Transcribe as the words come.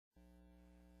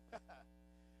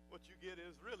what you get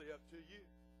is really up to you.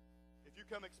 If you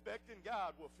come expecting,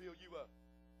 God will fill you up.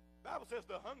 The Bible says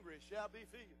the hungry shall be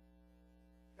filled.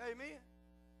 Amen.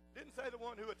 Didn't say the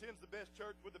one who attends the best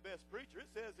church with the best preacher.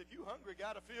 It says if you hungry,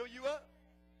 got to fill you up.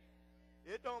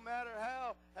 It don't matter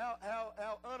how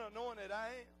unanointed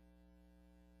I am.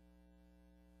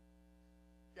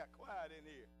 Got quiet in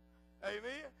here.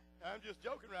 Amen. I'm just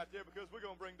joking right there because we're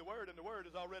going to bring the word, and the word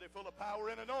is already full of power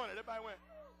and anointed. Everybody went,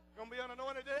 going to be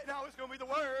unanointed today? No, it's going to be the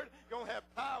word. Going to have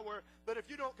power. But if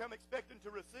you don't come expecting to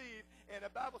receive, and the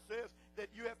Bible says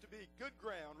that you have to be good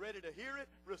ground, ready to hear it,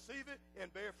 receive it, and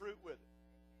bear fruit with it.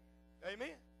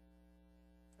 Amen.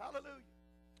 Hallelujah.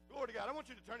 Glory to God. I want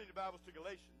you to turn in your Bibles to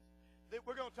Galatians.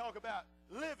 We're going to talk about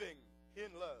living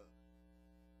in love.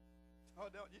 Oh,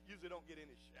 usually don't get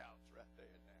any shouts right there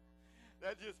now.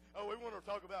 That just, we want to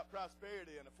talk about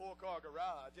prosperity and a 4-car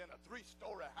garage and a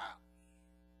 3-story house.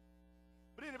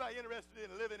 But anybody interested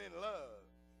in living in love?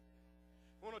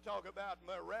 We want to talk about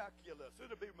miraculous. It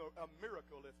would be a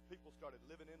miracle if people started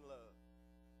living in love.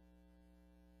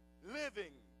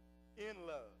 Living in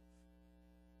love.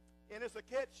 And it's a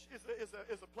catch, it's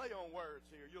a play on words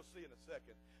here. You'll see in a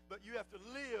second. But you have to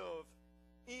live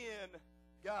in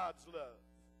God's love.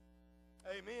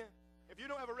 Amen. If you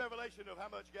don't have a revelation of how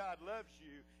much God loves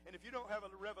you, and if you don't have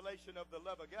a revelation of the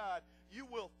love of God, you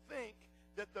will think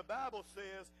that the Bible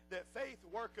says that faith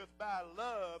worketh by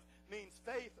love means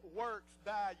faith works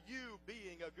by you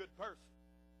being a good person.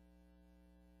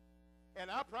 And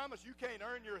I promise you can't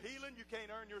earn your healing. You can't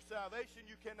earn your salvation.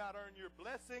 You cannot earn your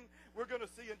blessing. We're going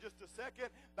to see in just a second.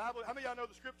 How many of y'all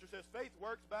know the scripture says faith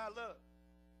works by love?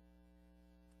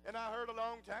 And I heard a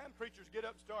long time preachers get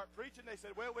up and start preaching. They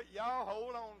said, well, y'all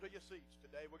hold on to your seats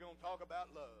today. We're going to talk about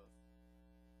love.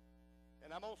 And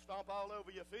I'm going to stomp all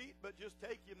over your feet, but just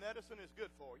take your medicine. It's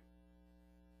good for you.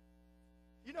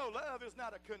 You know, love is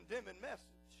not a condemning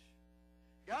message.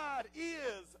 God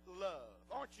is love.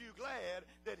 Aren't you glad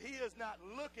that he is not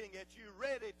looking at you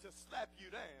ready to slap you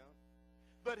down?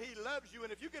 But he loves you,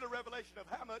 and if you get a revelation of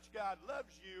how much God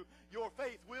loves you, your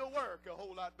faith will work a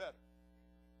whole lot better.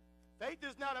 Faith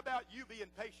is not about you being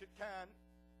patient, kind.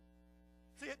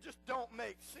 See, it just don't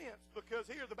make sense because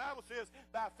here the Bible says,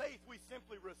 by faith we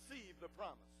simply receive the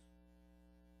promise.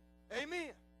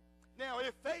 Amen. Now,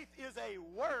 if faith is a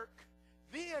work,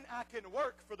 then I can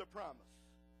work for the promise.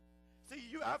 See,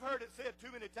 I've heard it said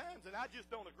too many times, and I just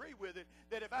don't agree with it,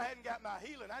 that if I hadn't got my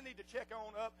healing, I need to check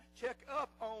up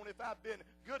on if I've been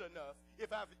good enough, if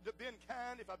I've been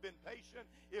kind, if I've been patient,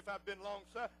 if I've been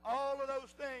long-suffering, all of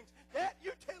those things. That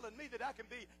you're telling me that I can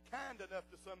be kind enough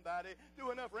to somebody,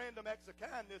 do enough random acts of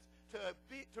kindness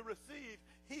to receive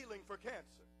healing for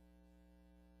cancer.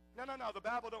 No. The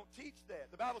Bible don't teach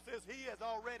that. The Bible says he has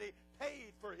already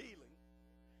paid for healing.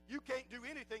 You can't do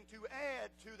anything to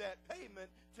add to that payment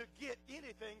to get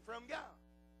anything from God.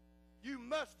 You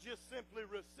must just simply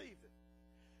receive it.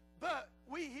 But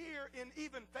we hear in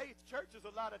even faith churches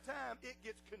a lot of time, it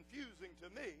gets confusing to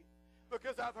me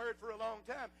because I've heard for a long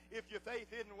time, if your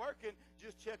faith isn't working,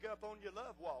 just check up on your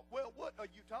love walk. Well, what are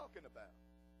you talking about?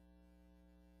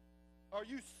 Are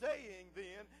you saying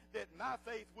then that my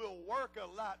faith will work a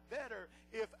lot better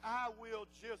if I will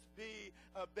just be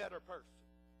a better person?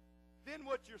 Then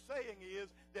what you're saying is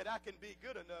that I can be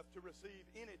good enough to receive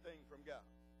anything from God.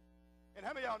 And how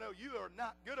many of y'all know you are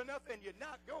not good enough and you're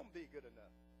not going to be good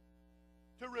enough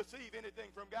to receive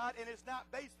anything from God? And it's not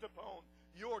based upon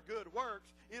your good works.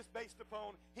 It's based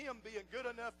upon him being good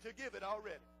enough to give it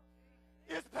already.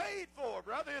 It's paid for,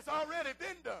 brother. It's already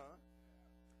been done.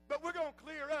 But we're going to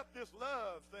clear up this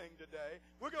love thing today.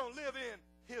 We're going to live in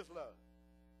his love.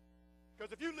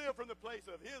 Because if you live from the place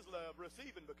of his love,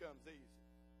 receiving becomes easy.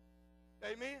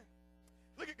 Amen.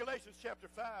 Look at Galatians chapter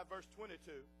 5, verse 22.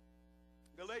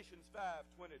 Galatians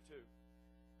 5:22.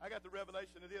 I got the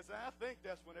revelation of this, and I think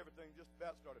that's when everything just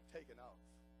about started taking off.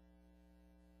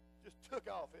 Just took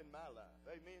off in my life.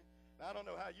 Amen. Now, I don't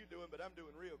know how you're doing, but I'm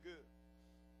doing real good.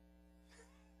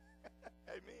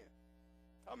 Amen.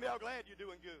 How many of y'all glad you're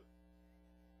doing good?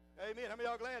 Amen. How many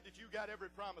of y'all glad that you got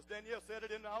every promise? Danielle said it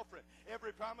in the offering.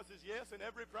 Every promise is yes, and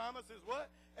every promise is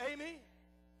what? Amen.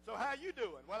 So how are you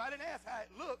doing? Well, I didn't ask how it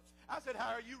looks. I said,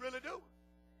 how are you really doing?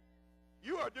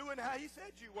 You are doing how he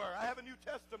said you were. I have a new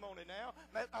testimony now.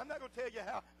 I'm not going to tell you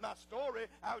how my story,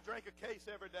 I drank a case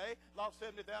every day, lost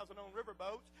 70,000 on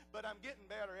riverboats, but I'm getting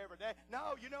better every day.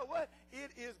 No, you know what? It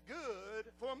is good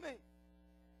for me.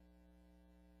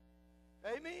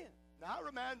 Amen. Now, I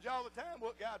remind you all the time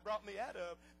what God brought me out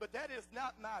of, but that is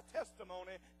not my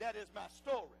testimony. That is my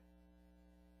story.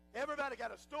 Everybody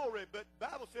got a story, but the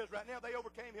Bible says right now they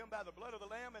overcame him by the blood of the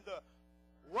Lamb and the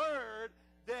word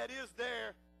that is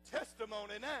their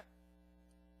testimony now.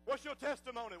 What's your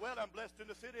testimony? Well, I'm blessed in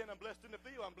the city and I'm blessed in the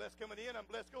field. I'm blessed coming in. I'm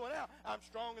blessed going out. I'm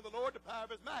strong in the Lord, the power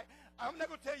of his might. I'm not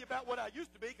going to tell you about what I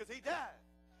used to be because he died.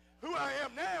 Who I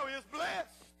am now is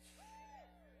blessed.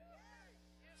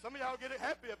 Some of y'all get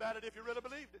happy about it if you really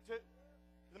believed it too.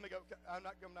 Let me go. I'm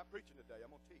not preaching today. I'm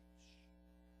going to teach.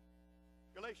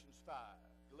 Galatians 5.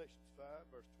 Galatians 5,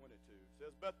 verse 22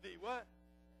 says, but the what?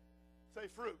 Say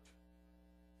fruit.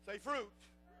 Say fruit.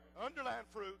 Underline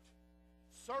fruit.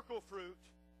 Circle fruit.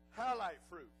 Highlight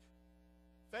fruit.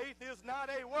 Faith is not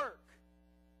a work.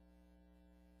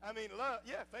 I mean, love,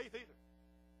 yeah, faith either.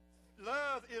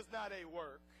 Love is not a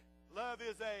work. Love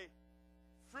is a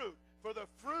fruit. For the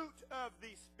fruit of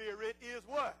the Spirit is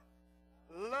what?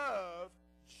 Love,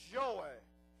 joy,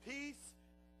 peace,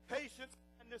 patience,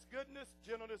 kindness, goodness,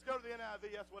 gentleness. Go to the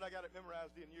NIV. That's what I got it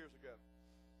memorized in years ago.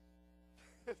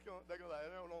 They're going to like,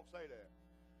 don't say that.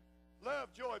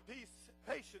 Love, joy, peace,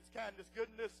 patience, kindness,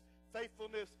 goodness,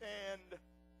 faithfulness, and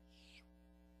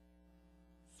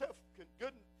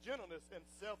gentleness and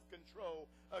self-control.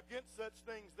 Against such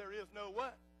things there is no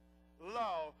what?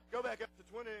 Law. Go back up to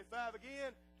 25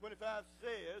 again. 25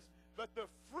 says, but the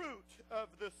fruit of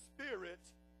the Spirit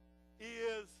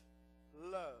is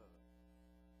love.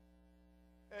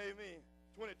 Amen.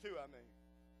 22, I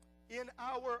mean. In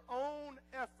our own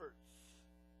efforts,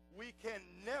 we can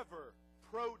never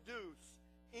produce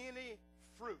any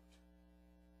fruit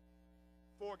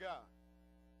for God.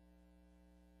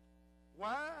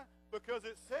 Why? Because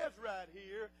it says right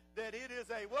here that it is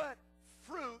a what?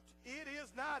 Fruit. It is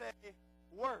not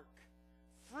a work.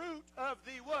 Fruit of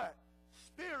the what?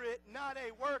 Spirit, not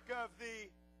a work of the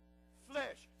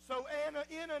flesh. So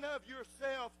in and of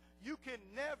yourself, you can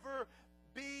never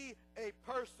be a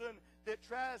person that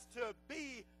tries to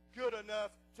be good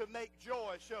enough to make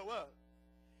joy show up.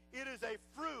 It is a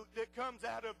fruit that comes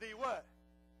out of the what?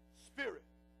 Spirit.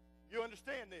 You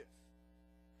understand this?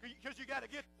 Because you got to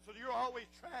get, so you're always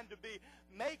trying to be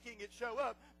making it show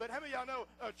up. But how many of y'all know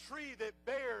a tree that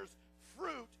bears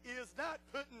fruit is not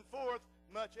putting forth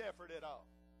much effort at all?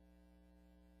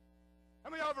 How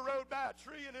many of y'all ever rode by a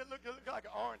tree and it looked like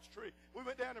an orange tree? We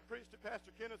went down and preached at Pastor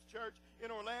Kenneth's church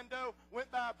in Orlando, went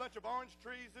by a bunch of orange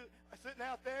trees sitting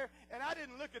out there, and I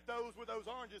didn't look at those with those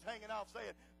oranges hanging off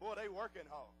saying, boy, they working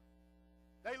hard.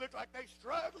 They look like they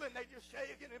struggling. They just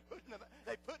shaking and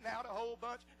they putting out a whole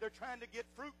bunch. They're trying to get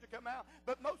fruit to come out.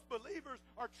 But most believers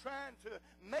are trying to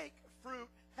make fruit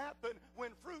happen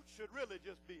when fruit should really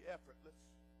just be effortless.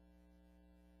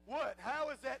 What?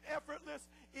 How is that effortless?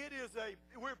 It is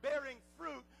we're bearing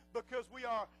fruit because we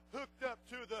are hooked up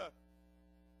to the,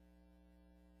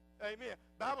 amen.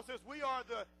 Bible says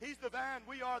he's the vine,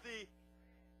 we are the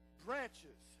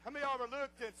branches. How many of y'all ever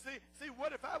looked and see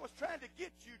what if I was trying to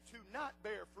get you to not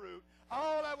bear fruit?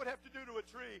 All I would have to do to a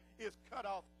tree is cut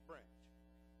off the branch.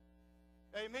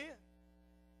 Amen?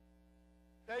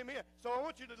 Amen. So I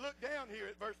want you to look down here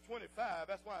at verse 25.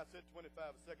 That's why I said 25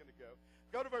 a second ago.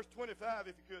 Go to verse 25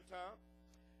 if you could, Tom.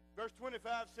 Verse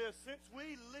 25 says, since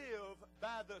we live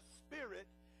by the Spirit,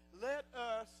 let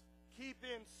us keep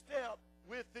in step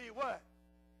with the what?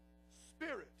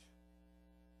 Spirit.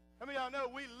 How many of y'all know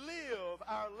we live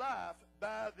our life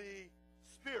by the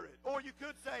Spirit? Or you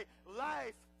could say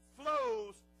life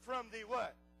flows from the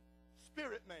what?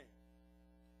 Spirit man.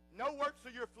 No works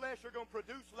of your flesh are going to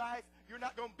produce life. You're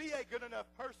not going to be a good enough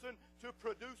person to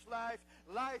produce life.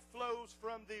 Life flows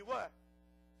from the what?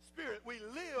 Spirit. We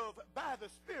live by the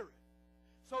Spirit.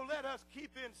 So let us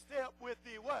keep in step with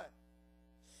the what?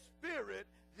 Spirit.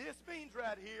 This means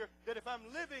right here that if I'm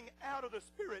living out of the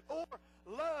Spirit, or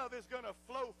love is going to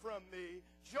flow from me,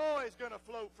 joy is going to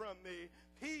flow from me,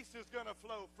 peace is going to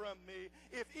flow from me.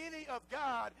 If any of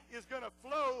God is going to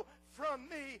flow from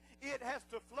me, it has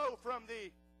to flow from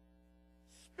the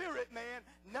Spirit man,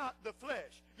 not the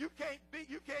flesh. You can't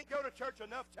go to church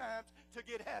enough times to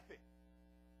get happy.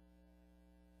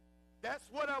 That's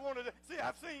what I wanted to see.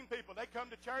 I've seen people, they come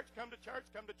to church,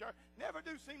 never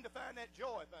do seem to find that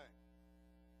joy thing.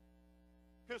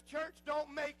 Because church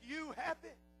don't make you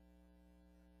happy.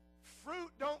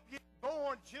 Fruit don't get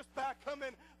born just by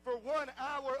coming for 1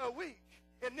 hour a week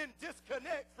and then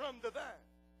disconnect from the vine.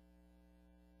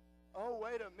 Oh,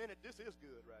 wait a minute. This is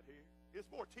good right here. It's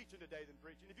more teaching today than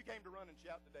preaching. If you came to run and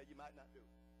shout today, you might not do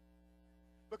it.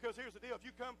 Because here's the deal. If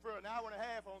you come for an hour and a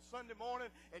half on Sunday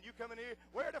morning and you come in here,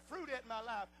 where the fruit at in my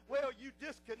life? Well, you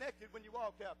disconnected when you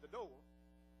walked out the door.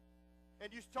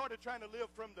 And you started trying to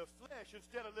live from the flesh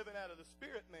instead of living out of the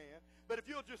Spirit man. But if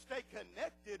you'll just stay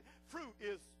connected, fruit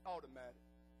is automatic.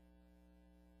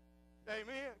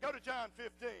 Amen. Go to John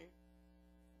 15.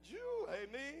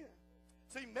 Amen.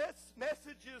 See,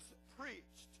 messages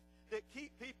preached that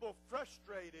keep people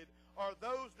frustrated are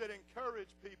those that encourage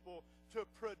people to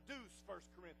produce 1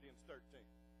 Corinthians 13.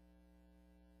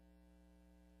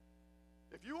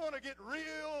 If you want to get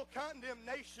real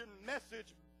condemnation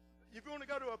message, if you want to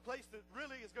go to a place that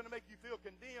really is going to make you feel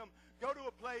condemned, go to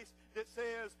a place that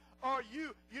says,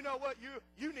 you know what,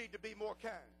 you need to be more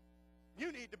kind.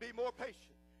 You need to be more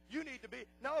patient. You need to be,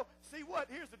 no, see what,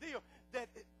 here's the deal, that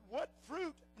what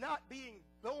fruit not being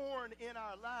born in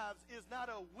our lives is not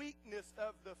a weakness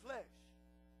of the flesh.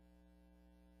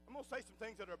 I'm going to say some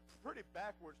things that are pretty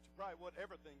backwards to probably what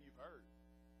everything you've heard.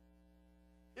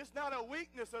 It's not a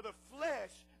weakness of the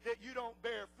flesh that you don't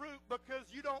bear fruit, because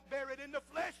you don't bear it in the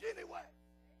flesh anyway.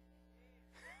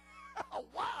 Oh,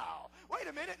 wow. Wait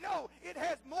a minute. No, it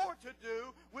has more to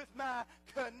do with my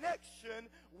connection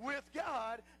with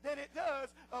God than it does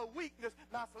a weakness.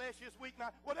 My flesh is weak.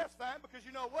 Well, that's fine, because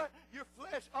you know what? Your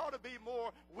flesh ought to be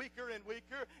more weaker and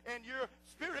weaker, and your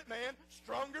spirit man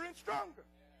stronger and stronger.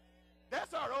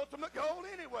 That's our ultimate goal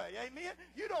anyway, amen?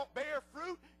 You don't bear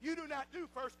fruit. You do not do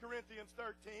 1 Corinthians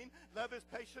 13. Love is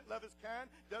patient, love is kind,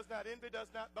 does not envy, does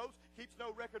not boast, keeps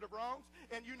no record of wrongs.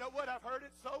 And you know what? I've heard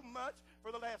it so much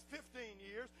for the last 15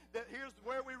 years that here's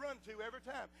where we run to every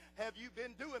time. Have you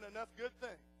been doing enough good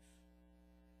things?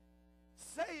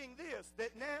 Saying this,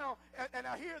 that now, and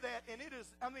I hear that, and it is,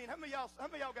 I mean, how many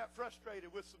of y'all got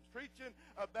frustrated with some preaching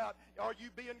about, are you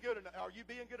being good enough? Are you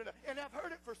being good enough? And I've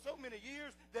heard it for so many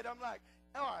years that I'm like,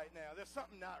 all right now, there's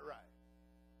something not right.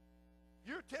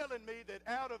 You're telling me that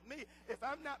out of me, if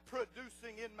I'm not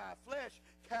producing in my flesh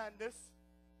kindness,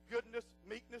 goodness,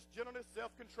 meekness, gentleness,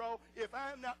 self-control, if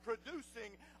I'm not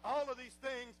producing all of these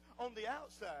things on the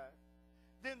outside,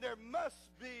 then there must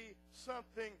be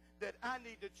something that I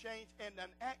need to change and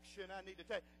an action I need to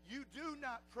take. You do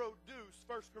not produce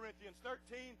 1 Corinthians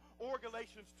 13 or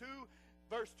Galatians 2,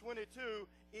 verse 22,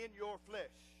 in your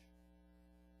flesh.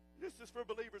 This is for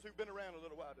believers who've been around a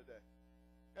little while today.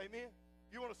 Amen?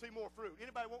 You want to see more fruit?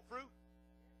 Anybody want fruit?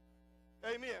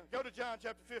 Amen. Go to John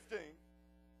chapter 15.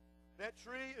 That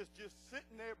tree is just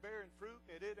sitting there bearing fruit,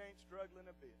 and it ain't struggling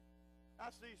a bit. I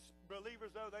see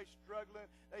believers, though, they struggling.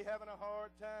 They having a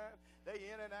hard time. They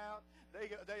in and out.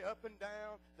 They up and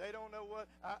down. They don't know what.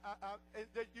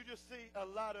 You just see a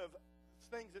lot of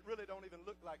things that really don't even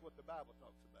look like what the Bible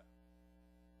talks about.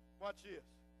 Watch this.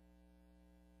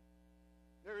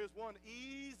 There is one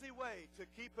easy way to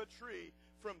keep a tree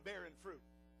from bearing fruit.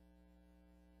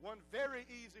 One very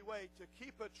easy way to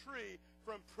keep a tree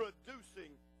from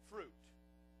producing fruit.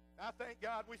 I thank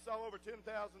God we saw over 10,000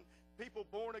 people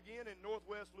born again in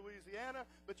northwest Louisiana,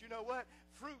 but you know what?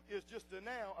 Fruit is just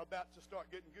now about to start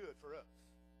getting good for us.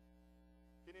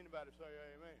 Can anybody say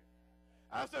amen?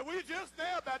 I said, we're just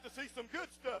now about to see some good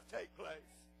stuff take place.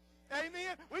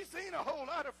 Amen? We've seen a whole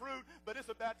lot of fruit, but it's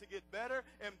about to get better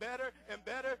and better and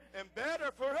better and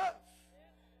better for us.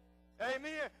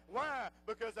 Amen? Why?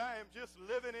 Because I am just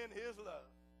living in his love.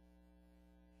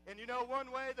 And you know,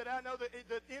 one way that I know that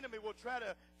the enemy will try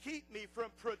to keep me from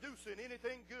producing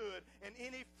anything good and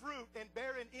any fruit and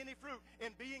bearing any fruit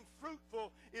and being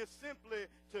fruitful is simply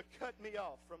to cut me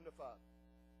off from the Father.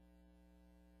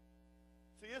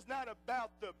 See, it's not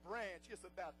about the branch, it's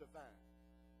about the vine.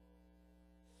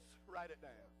 Write it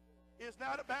down. It's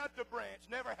not about the branch,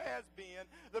 never has been.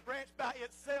 The branch by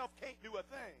itself can't do a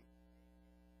thing.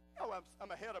 Oh, I'm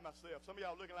ahead of myself. Some of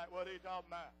y'all looking like, what are you talking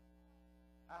about?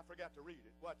 I forgot to read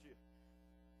it. Watch it.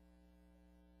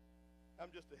 I'm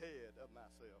just ahead of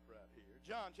myself right here.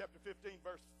 John chapter 15,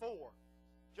 verse 4.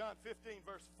 John 15,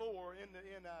 verse 4 in the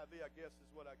NIV, I guess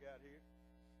is what I got here.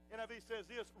 NIV says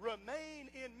this, remain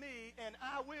in me, and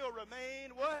I will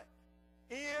remain what?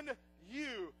 In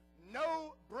you.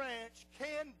 No branch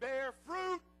can bear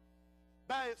fruit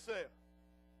by itself.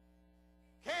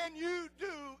 Can you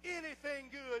do anything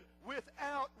good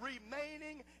without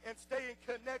remaining and staying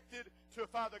connected to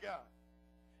Father God?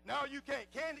 No, you can't.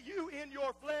 Can you in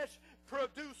your flesh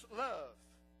produce love?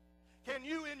 Can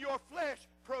you in your flesh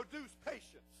produce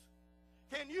patience?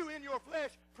 Can you in your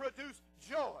flesh produce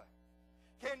joy?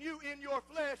 Can you in your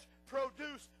flesh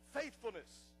produce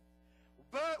faithfulness?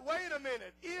 But wait a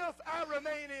minute. If I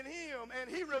remain in him and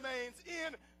he remains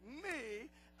in me,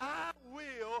 I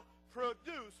will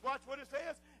produce. Watch what it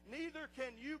says. Neither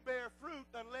can you bear fruit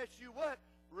unless you what?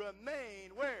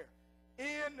 Remain where?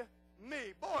 In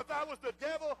me. Boy, if I was the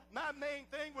devil, my main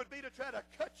thing would be to try to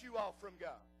cut you off from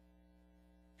God.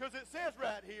 Because it says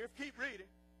right here, keep reading.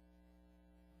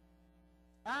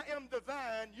 I am the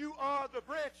vine, you are the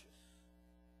branches.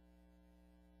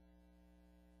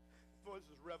 Boy,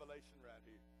 this is revelation right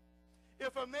here.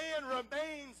 If a man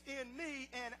remains in me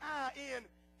and I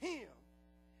in him,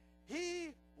 he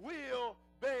will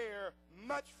bear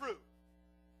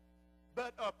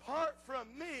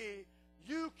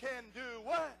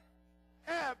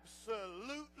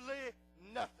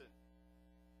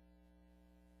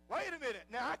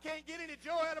can't get any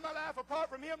joy out of my life apart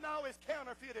from him. No, it's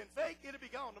counterfeit and fake. It'll be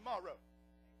gone tomorrow.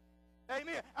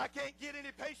 Amen. I can't get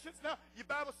any patience. Now, your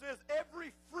Bible says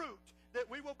every fruit that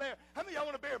we will bear. How many of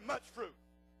y'all want to bear much fruit?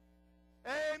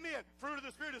 Amen. Fruit of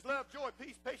the Spirit is love, joy,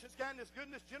 peace, patience, kindness,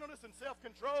 goodness, gentleness, and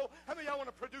self-control. How many of y'all want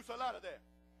to produce a lot of that?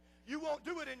 You won't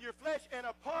do it in your flesh, and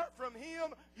apart from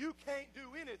him, you can't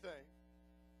do anything.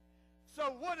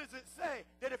 So what does it say?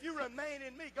 That if you remain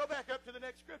in me, go back up to the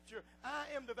next scripture. I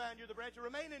am the vine, you're the branch. You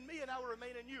remain in me, and I will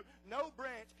remain in you. No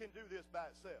branch can do this by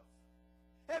itself.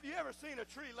 Have you ever seen a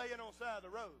tree laying on the side of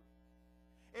the road?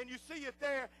 And you see it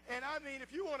there, and I mean,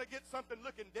 if you want to get something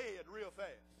looking dead real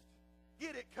fast,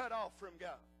 get it cut off from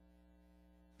God.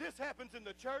 This happens in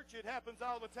the church. It happens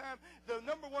all the time. The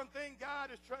number one thing God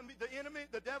is trying, the enemy,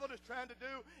 the devil is trying to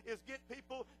do is get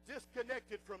people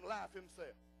disconnected from life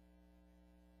himself.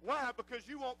 Why? Because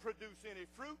you won't produce any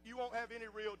fruit. You won't have any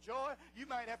real joy. You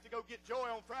might have to go get joy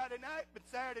on Friday night, but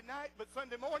Saturday night, but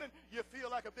Sunday morning, you feel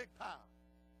like a big pile.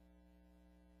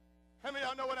 How many of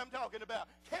y'all know what I'm talking about?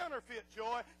 Counterfeit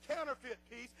joy, counterfeit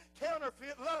peace,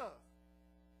 counterfeit love.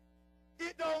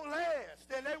 It don't last.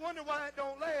 And they wonder why it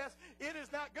don't last. It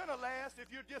is not going to last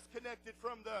if you're disconnected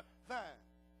from the vine.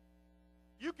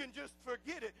 You can just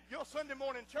forget it. Your Sunday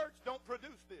morning church don't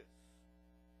produce this.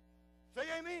 Say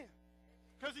amen.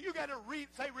 Because you got to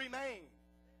say remain.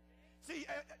 See,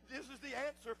 this is the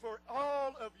answer for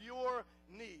all of your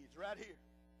needs right here.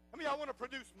 How many of y'all want to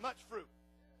produce much fruit?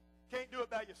 Can't do it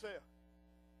by yourself.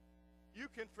 You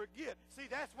can forget. See,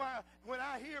 that's why when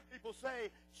I hear people say,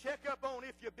 check up on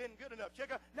if you've been good enough.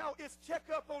 Check up. No, it's check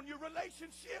up on your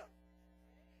relationship.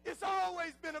 It's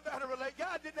always been about a relationship.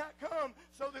 God did not come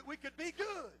so that we could be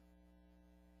good.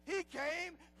 He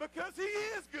came because he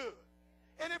is good.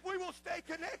 And if we will stay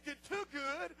connected to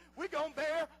good, we're going to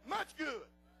bear much good.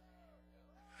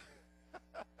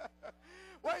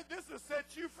 Wait, this will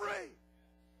set you free.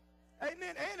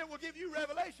 Amen. And it will give you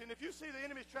revelation. If you see the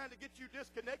enemy's trying to get you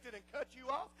disconnected and cut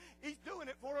you off, he's doing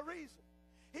it for a reason.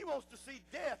 He wants to see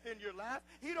death in your life.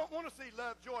 He don't want to see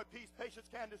love, joy, peace, patience,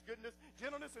 kindness, goodness,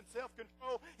 gentleness, and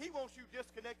self-control. He wants you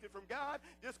disconnected from God,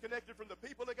 disconnected from the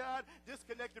people of God,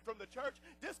 disconnected from the church,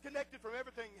 disconnected from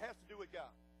everything that has to do with God.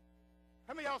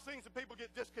 How many of y'all seen some people get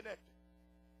disconnected?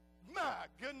 My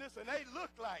goodness, and they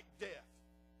look like death.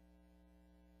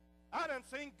 I done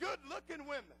seen good-looking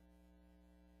women.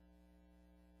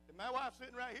 And my wife's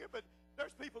sitting right here, but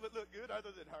there's people that look good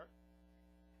other than her.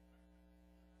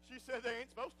 She said they ain't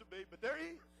supposed to be, but there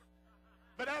is.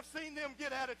 But I've seen them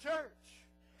get out of church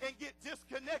and get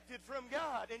disconnected from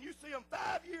God, and you see them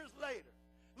 5 years later.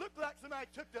 Look like somebody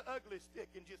took the ugly stick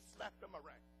and just slapped them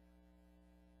around.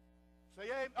 Say,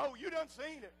 hey, oh, you done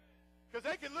seen it. Because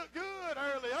they can look good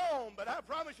early on, but I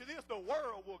promise you this, the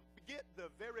world will get the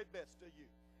very best of you.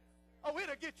 Oh,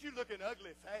 it'll get you looking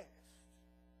ugly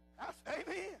fast.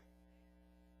 Amen.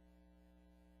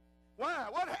 Why?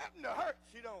 What happened to her?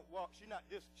 She don't walk. She not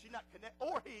connect.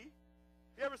 Or he.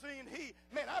 You ever seen he?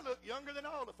 Man, I look younger than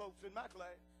all the folks in my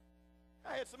class.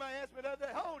 I had somebody ask me the other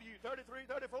day, how old are you? 33,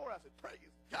 34? I said,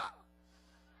 praise God.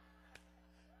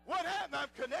 What happened?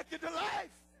 I'm connected to life.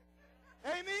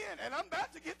 Amen. And I'm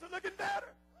about to get to looking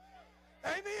better.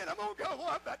 Amen. I'm going to go.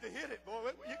 Boy, I'm about to hit it, boy.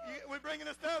 We bringing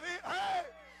this stuff in? Hey.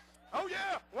 Oh,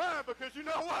 yeah. Why? Because you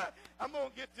know what? I'm going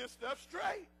to get this stuff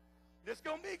straight. It's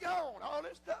going to be gone. All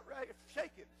this stuff right here,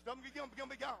 shaking. It's going to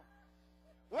be gone.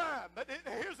 Why? But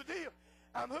here's the deal.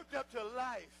 I'm hooked up to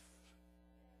life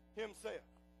himself.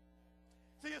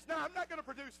 See, I'm not going to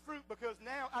produce fruit because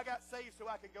now I got saved so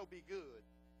I can go be good.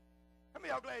 How many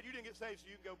of y'all glad you didn't get saved so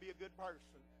you can go be a good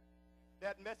person?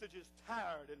 That message is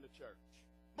tired in the church.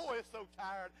 Boy, it's so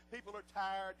tired. People are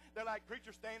tired. They're like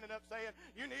preachers standing up saying,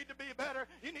 you need to be better.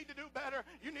 You need to do better.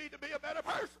 You need to be a better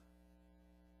person.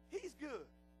 He's good.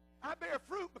 I bear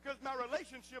fruit because my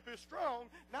relationship is strong,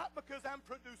 not because I'm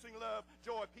producing love,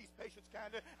 joy, peace, patience,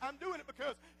 kindness. I'm doing it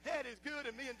because Daddy's good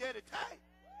and me and Daddy tight.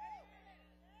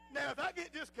 Now, if I get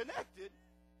disconnected,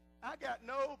 I got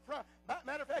no problem.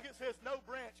 Matter of fact, it says no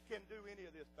branch can do any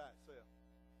of this by itself.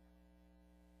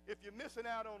 If you're missing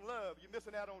out on love, you're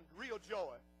missing out on real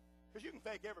joy. Because you can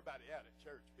fake everybody out at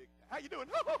church big time. How you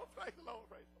doing? Oh, praise the Lord,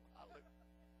 praise the Lord. Hallelujah.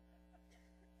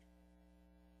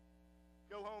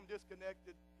 Go home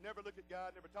disconnected, never look at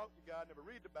God, never talk to God, never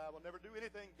read the Bible, never do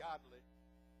anything godly.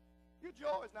 Your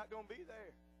joy is not going to be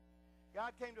there.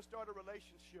 God came to start a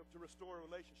relationship, to restore a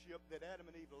relationship that Adam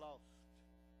and Eve lost.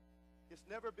 It's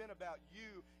never been about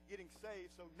you getting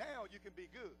saved so now you can be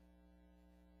good.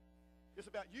 It's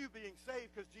about you being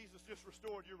saved because Jesus just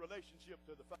restored your relationship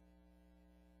to the Father.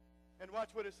 And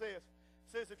watch what it says.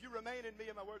 It says, if you remain in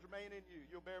me and my words remain in you,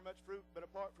 you'll bear much fruit, but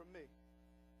apart from me,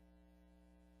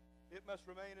 It must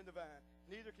remain in the vine.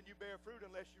 Neither can you bear fruit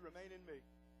unless you remain in me.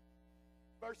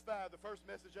 Verse 5, the first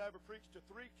message I ever preached to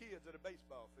 3 kids at a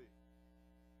baseball field.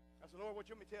 I said, Lord, what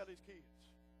you want me to tell these kids?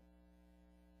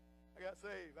 I got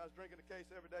saved. I was drinking a case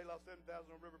every day, lost 7,000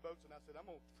 on riverboats, and I said, I'm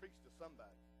going to preach to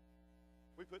somebody.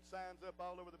 We put signs up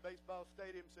all over the baseball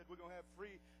stadium, said we're going to have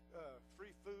free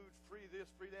food, free this,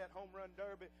 free that, home run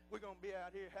derby. We're going to be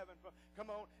out here having fun. Come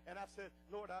on. And I said,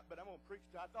 Lord, but I'm going to preach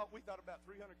to. We thought about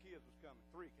 300 kids was coming.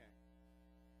 3 came.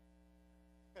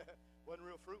 Wasn't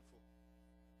real fruitful,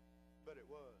 but it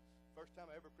was. First time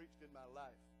I ever preached in my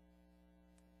life.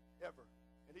 Ever.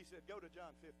 And he said, go to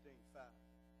John 15:5. I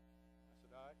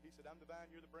said, all right. He said, I'm the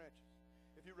vine, you're the branches.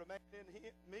 If you remain in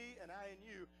me and I in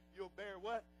you, you'll bear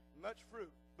what? Much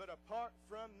fruit. But apart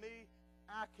from me,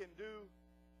 I can do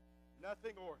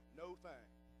nothing or no thing.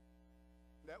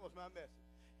 That was my message.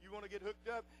 You want to get hooked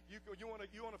up? You want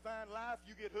to find life?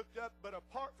 You get hooked up. But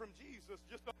apart from Jesus,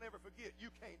 just don't ever forget,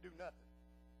 you can't do nothing.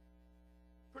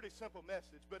 Pretty simple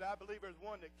message, but I believe there's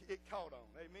one that it caught on.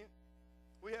 Amen?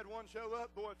 We had one show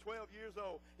up, boy, 12 years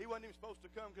old. He wasn't even supposed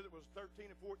to come because it was 13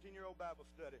 and 14-year-old Bible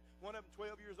study. One of them,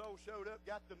 12 years old, showed up,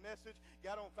 got the message,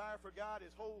 got on fire for God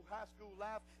his whole high school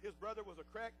life. His brother was a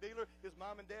crack dealer. His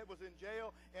mom and dad was in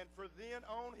jail. And for then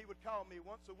on, he would call me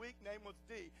once a week. Name was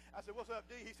D. I said, what's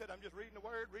up, D? He said, I'm just reading the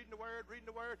Word,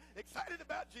 excited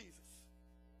about Jesus.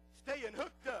 Staying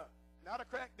hooked up. Not a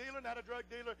crack dealer, not a drug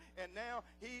dealer. And now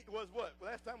he was what?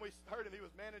 Last time we heard him, he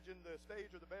was managing the Stage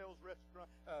or the Bells restaurant,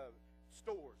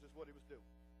 stores is what he was doing.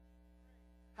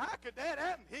 How could that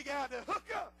happen? He got to hook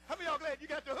up. How many of y'all glad you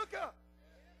got to hook up?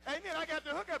 Amen. I got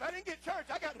to hook up. I didn't get church.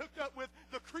 I got hooked up with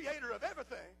the creator of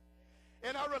everything.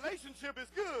 And our relationship is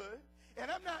good.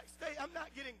 And I'm not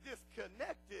getting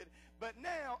disconnected. But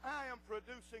now I am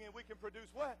producing, and we can produce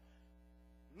what?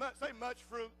 Much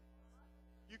fruit.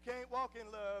 You can't walk in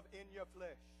love in your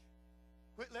flesh.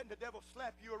 Quit letting the devil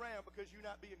slap you around because you're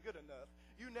not being good enough.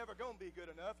 You're never going to be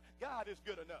good enough. God is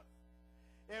good enough.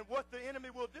 And what the enemy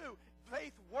will do,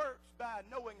 faith works by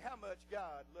knowing how much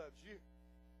God loves you.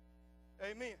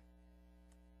 Amen.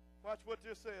 Watch what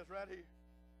this says right here.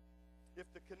 If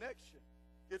the connection,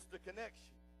 it's the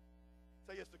connection.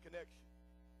 Say it's the connection.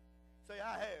 Say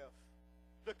I have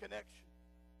the connection.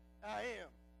 I am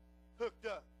hooked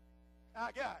up.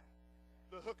 I got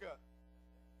the hookup.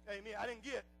 Amen. I didn't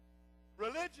get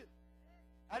religion.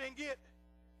 I didn't get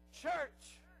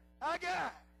church. I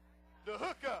got the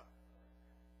hookup.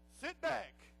 Sit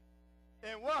back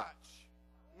and watch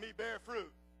me bear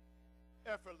fruit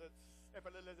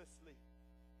effortlessly.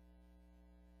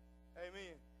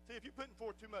 Amen. See, if you're putting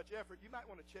forth too much effort, you might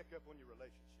want to check up on your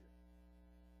relationship.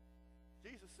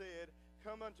 Jesus said,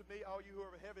 come unto me, all you who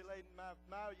are heavy laden.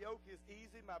 My yoke is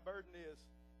easy, my burden is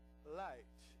light.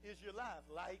 Is your life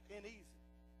light and easy?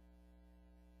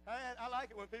 I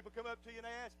like it when people come up to you and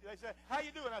they ask you, they say, how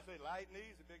you doing? I say, light and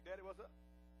easy, Big Daddy, what's up?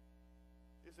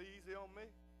 It's easy on me,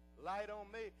 light on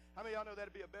me. How many of y'all know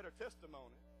that'd be a better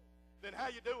testimony than how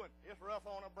you doing? It's rough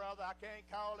on a brother. I can't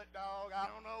call it, dog. I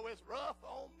don't know. It's rough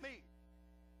on me.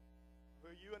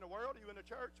 Are you in the world? Are you in the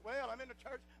church? Well, I'm in the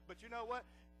church, but you know what?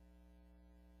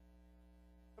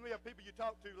 How many of people you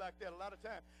talk to like that a lot of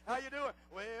times? How you doing?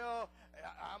 Well,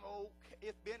 I'm okay.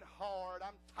 It's been hard.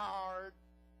 I'm tired.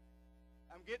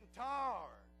 I'm getting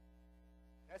tired.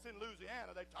 That's in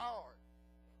Louisiana. They tired.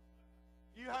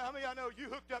 How many of y'all know you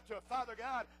hooked up to a Father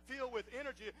God filled with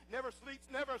energy, never sleeps,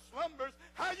 never slumbers?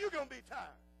 How you going to be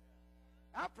tired?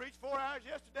 I preached 4 hours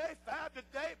yesterday, 5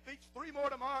 today, preach 3 more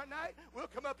tomorrow night. We'll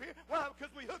come up here. Why?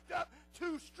 Because we hooked up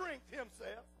to strength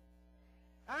himself.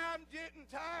 I'm getting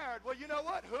tired. Well, you know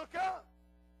what? Hook up.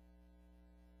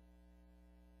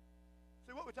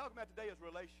 See, what we're talking about today is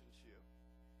relationship.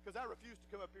 Because I refuse to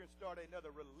come up here and start another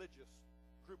religious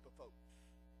group of folks.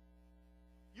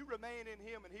 You remain in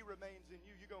him and he remains in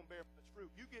you, you're going to bear much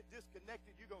fruit. You get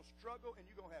disconnected, you're going to struggle, and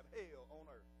you're going to have hell on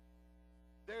earth.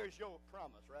 There's your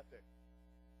promise right there.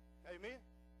 Amen?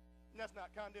 And that's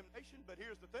not condemnation, but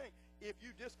here's the thing. If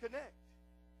you disconnect,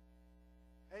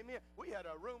 amen. We had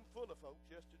a room full of folks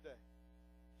yesterday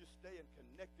just staying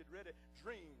connected, ready,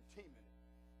 dream teaming it.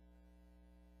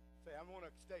 Say, I want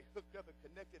to stay hooked up and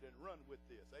connected and run with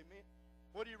this. Amen?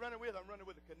 What are you running with? I'm running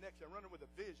with a connection. I'm running with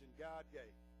a vision God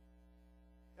gave.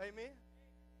 Amen?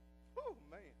 Oh,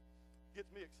 man. Gets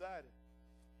me excited.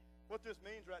 What this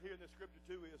means right here in this scripture,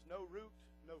 too, is no root,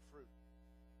 no fruit.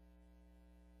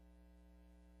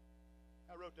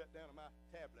 I wrote that down on my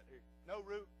tablet here. No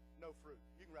root, no fruit.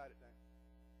 You can write it down.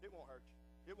 It won't hurt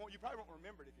you. You probably won't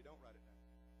remember it if you don't write it down.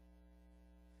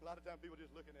 A lot of times people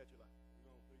just looking at you like,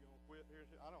 you gonna quit here?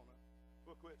 I don't know.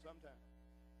 We'll quit sometime.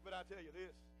 But I tell you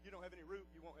this, you don't have any root,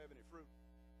 you won't have any fruit.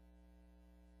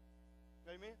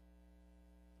 Amen?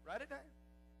 Write it down.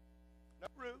 No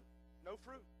root, no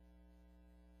fruit.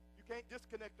 You can't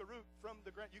disconnect the root from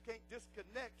the ground. You can't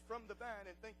disconnect from the vine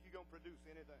and think you're going to produce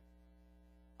anything.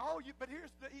 But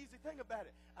here's the easy thing about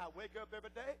it. I wake up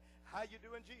every day. How you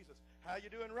doing, Jesus? How you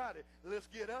doing, Roddy? Let's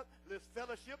get up. Let's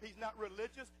fellowship. He's not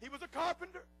religious. He was a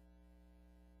carpenter.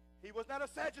 He was not a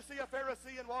Sadducee, a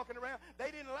Pharisee, and walking around.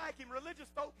 They didn't like him. Religious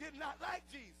folk did not like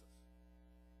Jesus.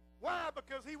 Why?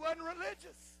 Because he wasn't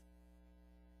religious.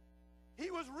 He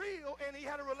was real, and he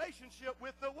had a relationship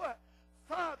with the what?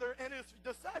 Father, and his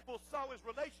disciples saw his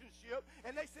relationship,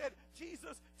 and they said,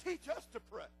 Jesus, teach us to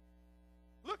pray.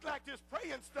 Look like this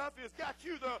praying stuff has got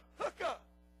you the hookup.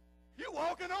 You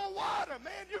walking on water,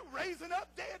 man. You raising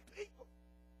up dead people.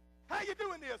 How you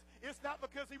doing this? It's not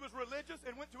because he was religious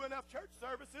and went to enough church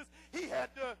services. He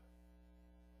had to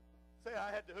say,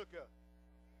 I had to hook up.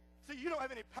 See, you don't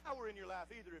have any power in your life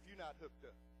either if you're not hooked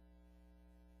up.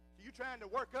 So you're trying to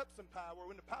work up some power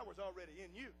when the power's already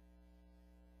in you.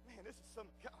 Man, this is some,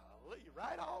 golly,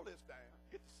 write all this down.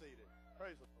 Get seated.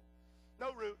 Praise the Lord.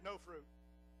 No root, no fruit.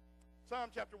 Psalm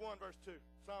chapter 1, verse 2.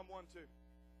 Psalm 1, 2.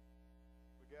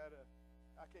 We got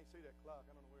I can't see that clock.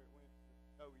 I don't know where it went.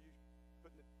 Oh, you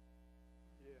putting it?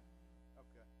 Yeah.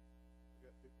 Okay. We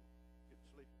got people getting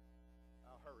sleepy.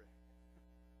 I'll hurry.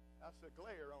 I said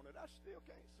glare on it. I still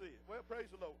can't see it. Well, praise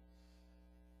the Lord.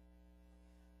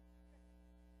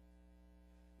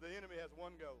 The enemy has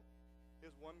one goal.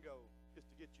 His one goal is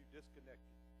to get you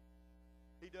disconnected.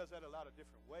 He does that a lot of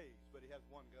different ways, but he has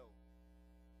one goal.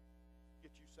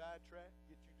 Get you sidetracked,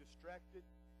 get you distracted,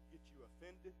 get you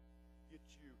offended, get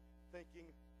you thinking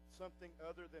something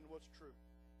other than what's true.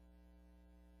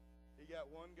 He got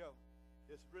one goal.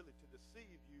 It's really to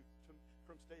deceive you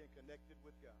from staying connected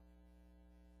with God.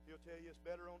 He'll tell you it's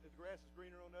better the grass is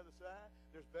greener on the other side.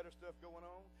 There's better stuff going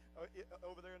on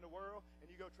over there in the world, and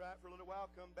you go try it for a little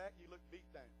while, come back, you look beat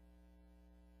down.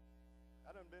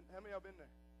 How many of y'all been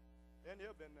there? Any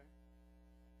of y'all been there?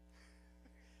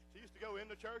 She used to go in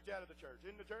the church, out of the church,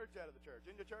 in the church, out of the church,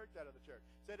 in the church, out of the church.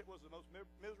 Said it was the most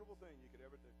miserable thing you could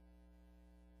ever do.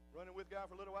 Running with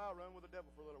God for a little while, run with the devil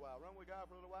for a little while. Run with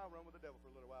God for a little while, run with the devil for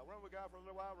a little while. Run with God for a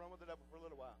little while, run with the devil for a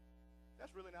little while.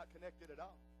 That's really not connected at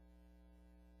all.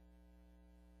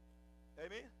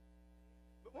 Amen?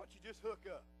 But once you just hook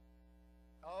up,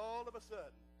 all of a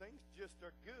sudden, things just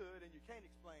are good, and you can't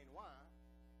explain why.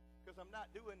 Because I'm not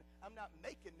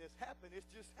making this happen. It's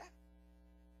just happening.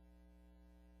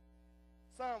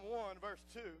 Psalm 1, verse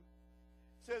 2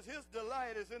 says, his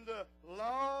delight is in the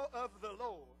law of the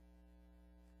Lord,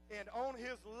 and on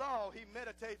his law he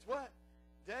meditates what?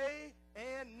 Day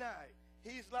and night.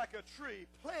 He's like a tree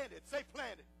planted. Say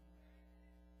planted.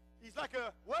 He's like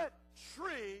a what?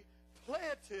 Tree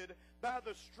planted by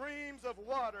the streams of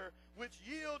water, which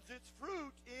yields its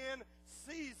fruit in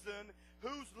season,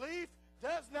 whose leaf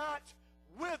does not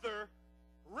wither,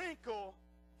 wrinkle,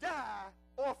 die,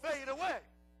 or fade away.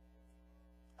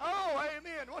 Oh,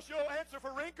 amen. What's your answer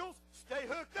for wrinkles? Stay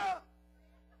hooked up.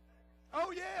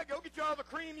 Oh, yeah, go get you all the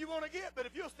cream you want to get, but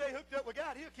if you'll stay hooked up with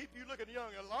God, he'll keep you looking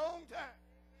young a long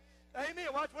time.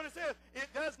 Amen. Watch what it says. It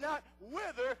does not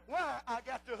wither. Why? I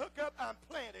got to hook up. I'm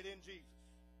planted in Jesus.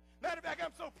 Matter of fact,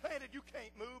 I'm so planted you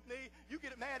can't move me. You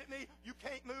get mad at me, you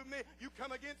can't move me. You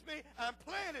come against me, I'm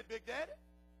planted, Big Daddy.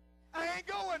 I ain't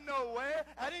going nowhere.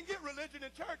 I didn't get religion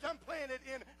in church. I'm planted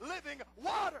in living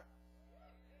water.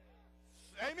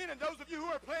 Amen. And those of you who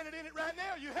are planted in it right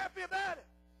now, you happy about it?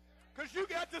 Because you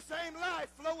got the same life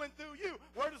flowing through you.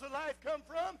 Where does the life come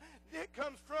from? It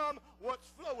comes from what's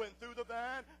flowing through the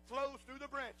vine, flows through the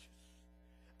branches.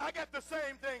 I got the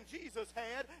same thing Jesus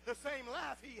had, the same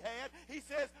life he had. He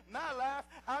says, my life,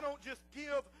 I don't just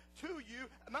give to you.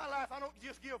 My life, I don't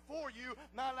just give for you.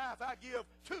 My life, I give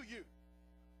to you.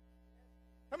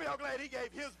 How many of y'all glad he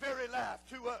gave his very life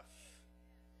to us?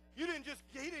 He didn't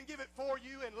give it for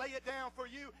you and lay it down for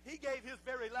you. He gave his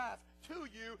very life to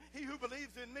you. He who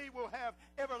believes in me will have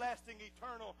everlasting,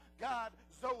 eternal, God,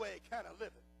 Zoe kind of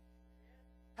living.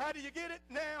 How do you get it?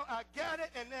 Now I got it,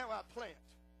 and now I plant.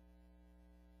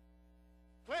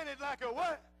 Planted like a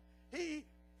what? He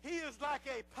is like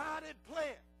a potted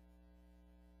plant.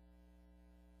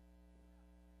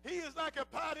 He is like a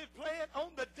potted plant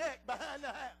on the deck behind the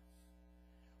house.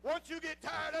 Once you get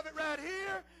tired of it right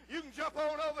here, you can jump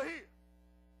on over here.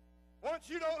 Once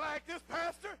you don't like this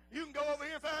pastor, you can go over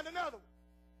here and find another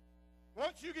one.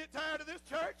 Once you get tired of this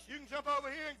church, you can jump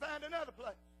over here and find another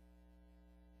place.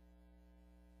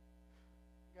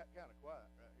 Got kind of quiet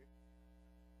right here.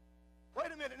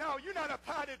 Wait a minute. No, you're not a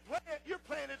potted plant. You're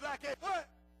planted like a what?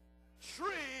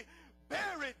 Tree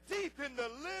buried deep in the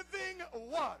living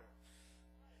waters.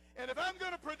 And if I'm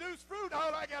going to produce fruit, all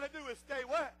I got to do is stay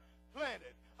what?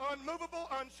 Planted. Unmovable,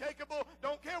 unshakable.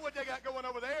 Don't care what they got going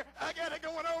over there. I got it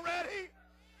going on right here.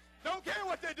 Don't care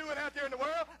what they're doing out there in the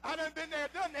world. I done been there,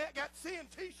 done that, got seeing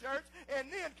T-shirts, and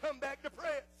then come back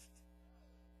depressed.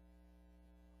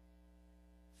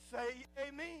 Say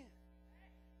amen.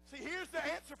 See, here's the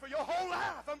answer for your whole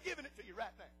life. I'm giving it to you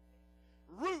right now.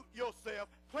 Root yourself,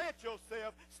 plant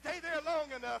yourself, stay there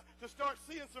long enough to start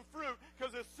seeing some fruit,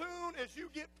 because as soon as you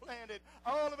get planted,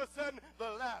 all of a sudden the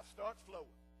life starts flowing.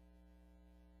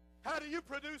 How do you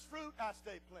produce fruit? I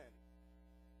stay planted.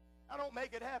 I don't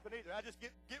make it happen either. I just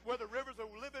get where the rivers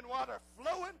of living water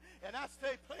flowing, and I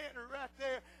stay planted right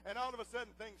there, and all of a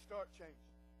sudden things start changing.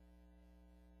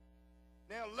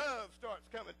 Now love starts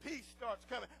coming. Peace starts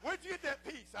coming. Where'd you get that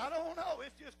peace? I don't know.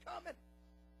 It's just coming.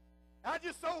 I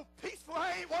just so peaceful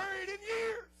I ain't worried in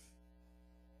years.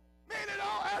 Man, at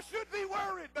all, I should be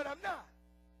worried, but I'm not.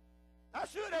 I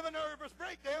should have a nervous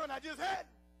breakdown. I just hadn't.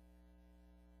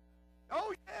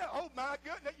 Oh, yeah. Oh, my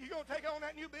goodness. You going to take on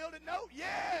that new building? No.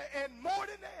 Yeah, and more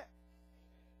than that.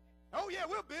 Oh, yeah,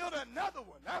 we'll build another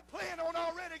one. I plan on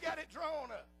already got it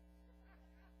drawn up.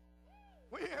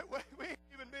 We ain't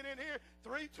even been in here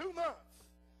 2 months.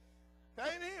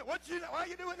 Amen. Why are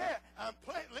you doing that? I'm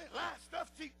planting. Life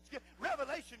stuff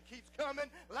revelation keeps coming.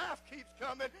 Life keeps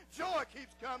coming. Joy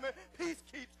keeps coming. Peace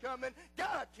keeps coming.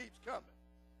 God keeps coming.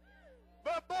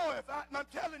 But, boy, I'm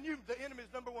telling you, the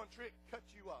enemy's number one trick, cut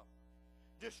you off.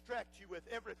 Distract you with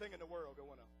everything in the world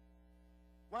going on.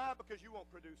 Why? Because you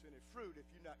won't produce any fruit if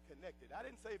you're not connected. I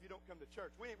didn't say if you don't come to church.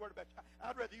 We ain't worried about you.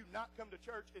 I'd rather you not come to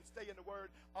church and stay in the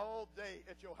Word all day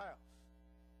at your house.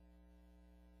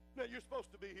 Now, you're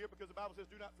supposed to be here because the Bible says,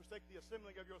 do not forsake the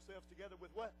assembling of yourselves together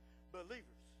with what?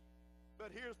 Believers.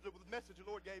 But here's the message the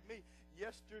Lord gave me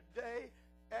yesterday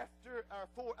after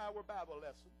our 4-hour Bible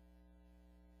lesson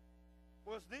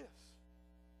was this.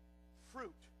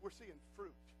 Fruit. We're seeing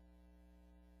fruit.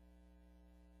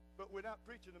 But we're not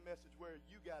preaching a message where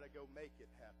you got to go make it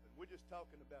happen. We're just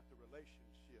talking about the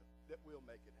relationship that will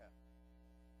make it happen.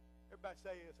 Everybody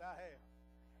say this. I have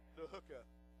the hookup.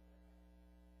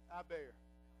 I bear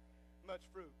much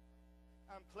fruit.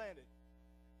 I'm planted,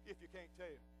 if you can't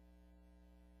tell.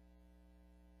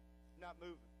 Not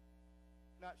moving.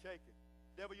 Not shaking.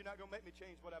 Devil, you're not going to make me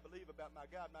change what I believe about my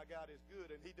God. My God is good,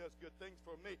 and he does good things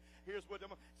for me. Here's what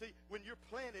I'm... See, when you're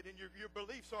planted and your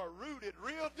beliefs are rooted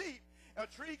real deep, a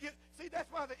tree gets... See,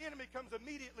 that's why the enemy comes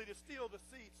immediately to steal the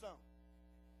seed sown.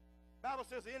 Bible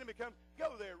says the enemy comes...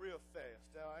 Go there real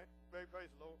fast, all right? Praise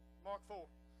the Lord. Mark 4.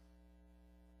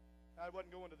 I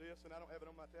wasn't going to this, and I don't have it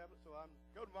on my tablet, so I'm...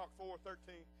 Go to Mark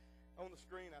 4:13 on the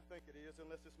screen, I think it is,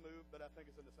 unless it's moved, but I think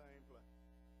it's in the same place.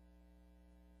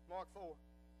 Mark 4.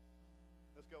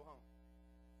 Let's go home.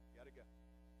 Got to go.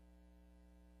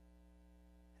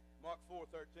 Mark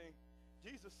 4:13.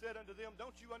 Jesus said unto them,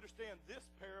 don't you understand this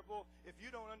parable? If you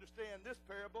don't understand this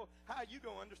parable, how you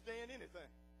going to understand anything?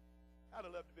 I'd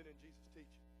have loved to have been in Jesus'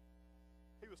 teaching.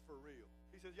 He was for real.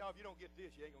 He says, y'all, if you don't get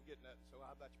this, you ain't going to get nothing. So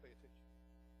how about you pay attention?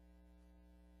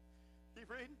 Keep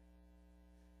reading.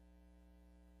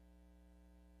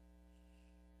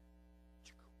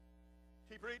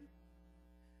 Keep reading.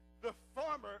 The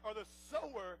farmer or the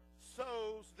sower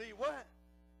sows the what?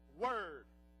 Word.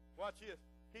 Watch this.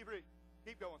 Keep reading.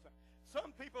 Keep going, son.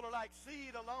 Some people are like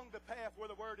seed along the path where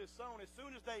the word is sown. As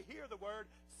soon as they hear the word,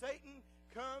 Satan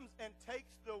comes and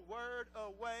takes the word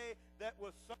away that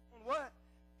was sown what?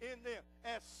 In them.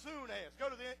 As soon as. Go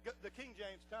to the King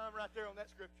James, Tom, right there on that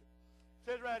scripture. It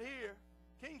says right here,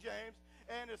 King James,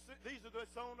 and these are the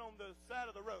sown on the side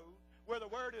of the road where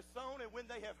the word is sown, and when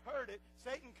they have heard it,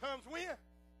 Satan comes when?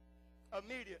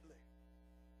 Immediately.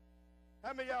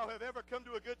 How many of y'all have ever come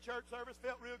to a good church service,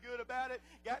 felt real good about it,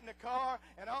 got in the car,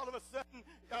 and all of a sudden,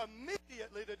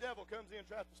 immediately the devil comes in and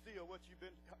tries to steal what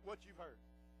you've heard?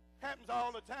 Happens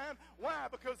all the time. Why?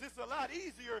 Because it's a lot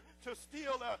easier to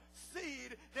steal a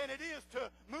seed than it is to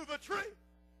move a tree.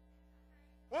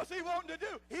 What's he wanting to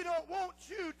do? He don't want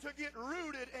you to get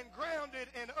rooted and grounded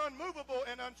and unmovable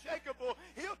and unshakable.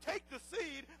 He'll take the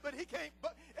seed, but he can't.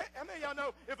 But how many of y'all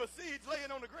know if a seed's laying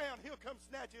on the ground, he'll come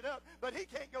snatch it up, but he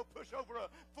can't go push over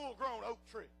a full-grown oak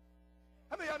tree?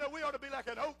 How many of y'all know we ought to be like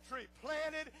an oak tree,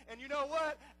 planted, and you know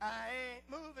what? I ain't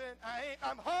moving.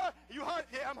 I'm hard. You hard?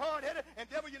 Yeah, I'm hard-headed, and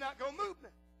devil, you're not going to move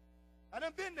me. I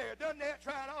done been there, done that,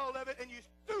 tried all of it, and you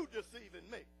still deceiving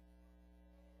me.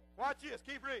 Watch this.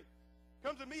 Keep reading.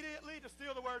 Comes immediately to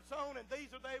steal the word sown, and these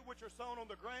are they which are sown on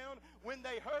the ground. When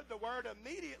they heard the word,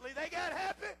 immediately they got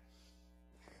happy.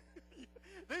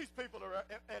 These people are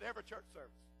at every church service.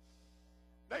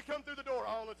 They come through the door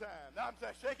all the time. Now I'm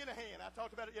shaking a hand. I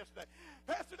talked about it yesterday.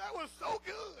 Pastor, that was so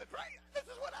good, right? This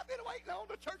is what I've been waiting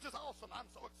on. The church is awesome. I'm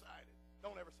so excited.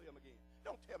 Don't ever see them again.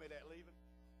 Don't tell me that leaving.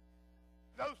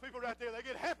 Those people right there, they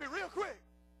get happy real quick.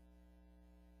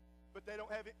 But they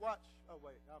don't have it. Watch. Oh,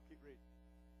 wait. I'll keep reading.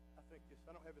 I think this.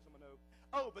 I don't have this on my note.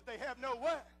 Oh, but they have no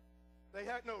what? They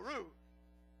have no root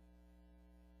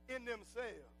in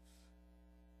themselves.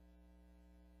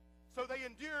 So they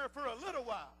endure for a little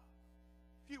while.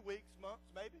 A few weeks, months,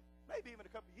 maybe even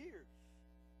a couple of years.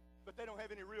 But they don't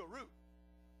have any real root.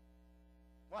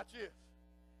 Watch this.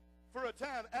 For a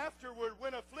time afterward,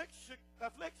 when affliction.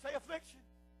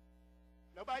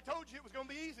 Nobody told you it was going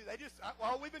to be easy.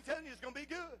 All we've been telling you is going to be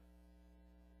good.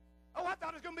 Oh, I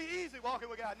thought it was going to be easy walking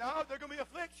with God. No, there's going to be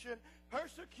affliction.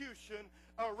 Persecution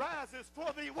arises for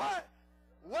the what?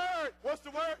 Word. What's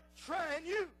the word? Trying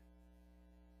you.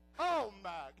 Oh,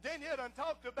 my. Danielle done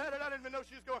talked about it. I didn't even know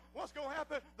she was going. What's going to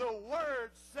happen? The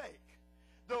word's sake.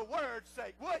 The word's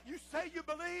sake. What? You say you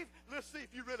believe? Let's see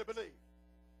if you really believe.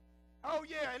 Oh,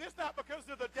 yeah, and it's not because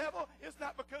of the devil. It's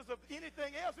not because of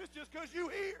anything else. It's just because you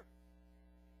hear.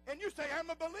 And you say, I'm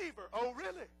a believer. Oh,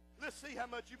 really? Let's see how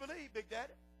much you believe, Big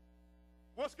Daddy.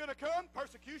 What's going to come?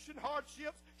 Persecution,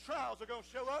 hardships, trials are going to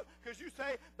show up because you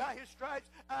say, by his stripes,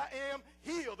 I am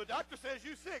healed. The doctor says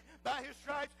you sick. By his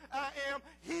stripes, I am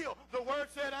healed. The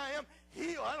word said I am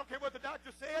healed. I don't care what the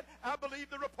doctor said. I believe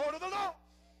the report of the Lord.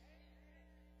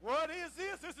 What is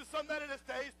this? This is somebody that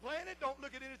stays planted. Don't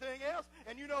look at anything else.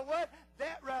 And you know what?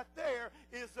 That right there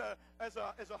is a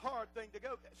hard thing to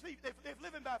go. See, if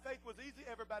living by faith was easy,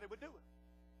 everybody would do it.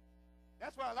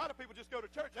 That's why a lot of people just go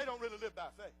to church. They don't really live by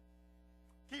faith.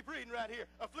 Keep reading right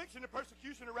here. Affliction and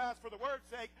persecution arise for the word's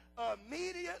sake.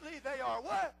 Immediately they are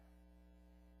what?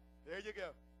 There you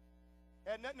go.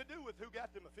 Had nothing to do with who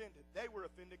got them offended. They were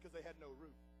offended because they had no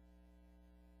root.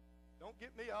 Don't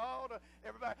get me all to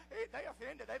everybody. Hey, they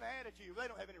offended. They mad at you. They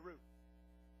don't have any root.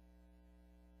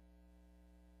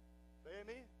 Say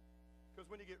amen?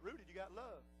 Because when you get rooted, you got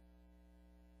love.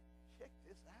 Check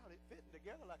this out. It's fitting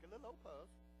together like a little old puzzle.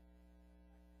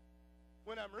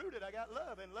 When I'm rooted, I got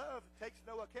love, and love takes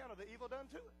no account of the evil done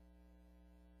to it.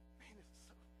 Man,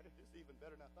 this is even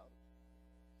better than I thought it was.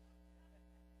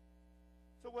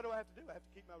 So what do I have to do? I have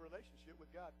to keep my relationship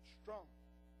with God strong.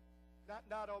 Not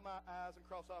dot all my I's and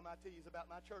cross all my T's about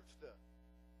my church stuff.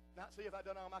 Not see if I've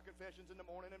done all my confessions in the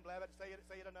morning and blah, blah, say it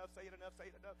enough.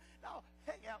 No,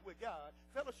 hang out with God,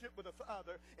 fellowship with the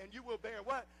Father, and you will bear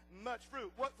what? Much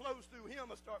fruit. What flows through him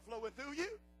will start flowing through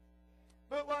you.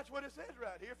 But watch what it says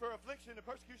right here. For affliction and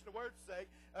persecution of the word's sake,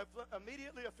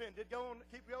 immediately offended. Go on,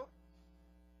 keep going.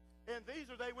 And these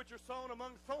are they which are sown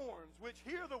among thorns, which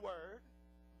hear the word,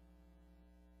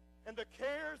 and the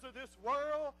cares of this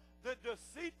world, the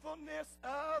deceitfulness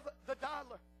of the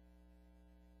dollar,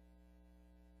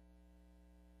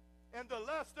 and the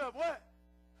lust of what?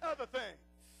 Other things.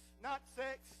 Not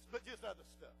sex, but just other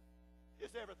stuff.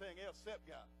 Just everything else except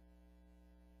God.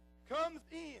 Comes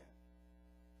in.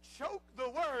 Choke the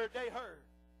word they heard.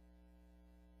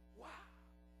 Wow.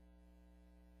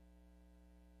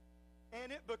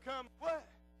 And it becomes what?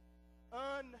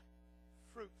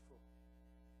 Unfruitful.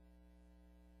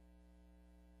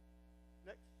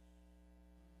 Next.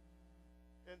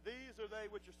 And these are they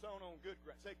which are sown on good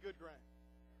ground. Say good ground.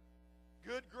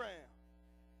 Good ground.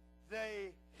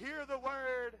 They hear the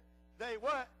word. They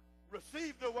what?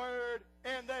 Receive the word.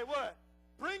 And they what?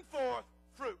 Bring forth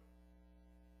fruit.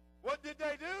 What did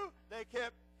they do? They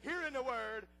kept hearing the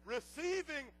word,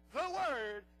 receiving the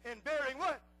word, and bearing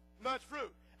what? Much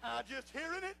fruit. I'm just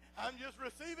hearing it. I'm just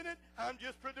receiving it. I'm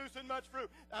just producing much fruit.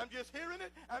 I'm just hearing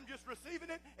it. I'm just receiving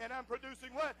it. And I'm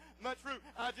producing what? Much fruit.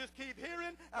 I just keep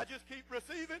hearing. I just keep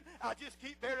receiving. I just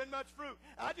keep bearing much fruit.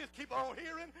 I just keep on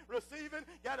hearing, receiving.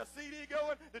 Got a CD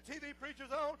going. The TV preacher's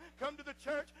on. Come to the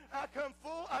church. I come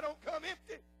full. I don't come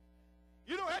empty.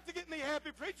 You don't have to get me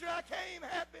happy, preacher. I came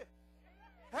happy.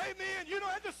 Hey, man, you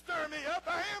don't have to stir me up.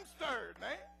 I am stirred,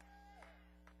 man.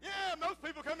 Yeah, most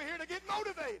people come in here to get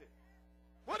motivated.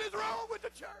 What is wrong with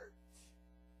the church?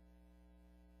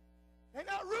 They're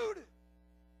not rooted.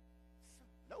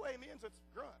 No amens, it's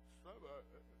grunts.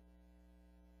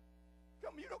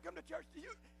 Come, you don't come to church.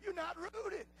 You're not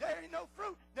rooted. There ain't no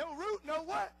fruit. No root, no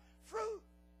what? Fruit.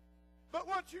 But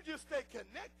once you just stay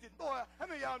connected, boy, how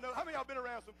many of y'all know, how many of y'all been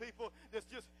around some people that's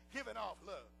just giving off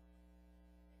love?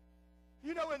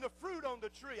 You know, and the fruit on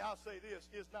the tree, I'll say this,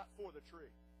 is not for the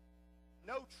tree.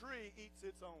 No tree eats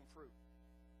its own fruit.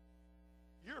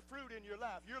 Your fruit in your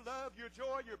life, your love, your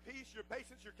joy, your peace, your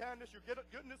patience, your kindness, your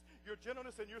goodness, your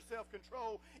gentleness, and your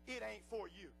self-control, it ain't for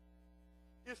you.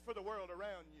 It's for the world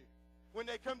around you. when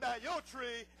they come by your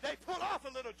tree, they pull off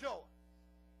a little joy.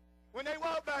 When they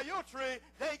walk by your tree,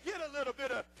 they get a little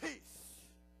bit of peace.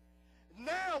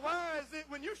 Now, why is it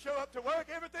when you show up to work,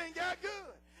 everything got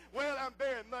good? Well, I'm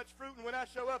bearing much fruit, and when I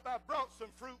show up, I brought some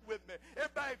fruit with me.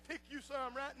 Everybody pick you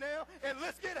some right now, and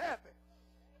let's get happy.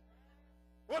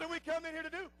 What do we come in here to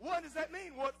do? What does that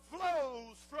mean? What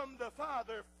flows from the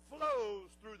Father flows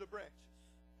through the branches.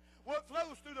 What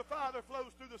flows through the Father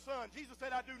flows through the Son. Jesus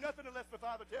said, I do nothing unless the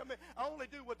Father tell me. I only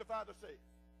do what the Father says.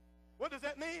 What does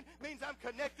that mean? It means I'm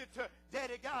connected to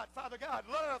Daddy God, Father God,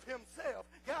 love himself.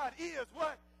 God is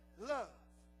what? Love.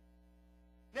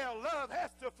 Now, love has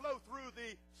to flow through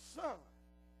the Son.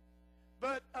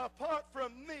 But apart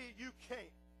from me, you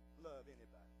can't love anybody.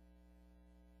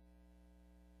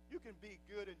 You can be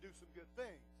good and do some good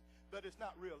things, but it's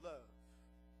not real love.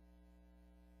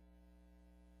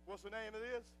 What's the name of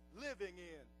this? Living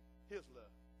in his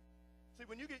love. See,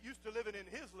 when you get used to living in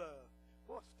his love,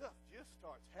 boy, stuff just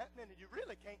starts happening, and you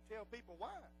really can't tell people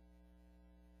why.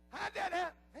 How'd that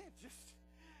happen? Man,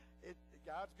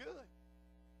 God's good.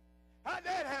 How'd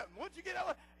that happen? Once you get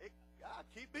over, God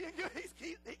keep being good. He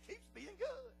keeps being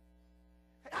good.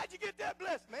 How'd you get that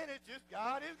blessed? Man, it's just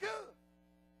God is good.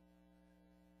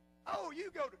 Oh, you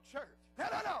go to church. No,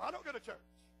 I don't go to church.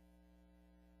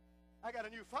 I got a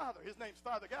new father. His name's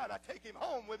Father God. I take him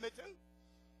home with me too.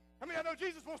 I mean, I know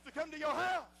Jesus wants to come to your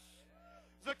house.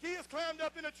 Zacchaeus climbed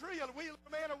up in a tree. A wee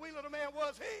little man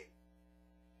was he.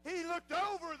 He looked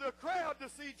over the crowd to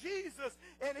see Jesus,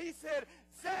 and he said,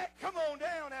 Zach, come on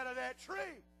down out of that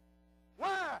tree.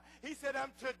 Why? He said,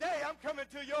 today I'm coming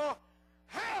to your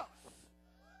house.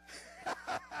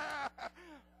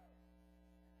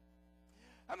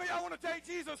 How many of y'all want to take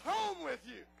Jesus home with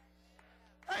you?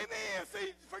 Amen.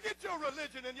 See, forget your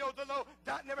religion and your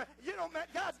you don't.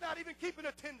 God's not even keeping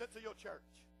attendance at your church.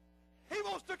 He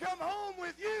wants to come home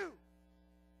with you.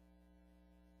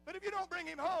 But if you don't bring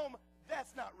him home,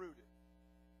 that's not rooted.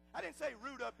 I didn't say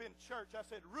root up in church. I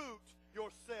said root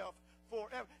yourself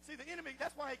forever. See, the enemy,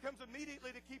 that's why he comes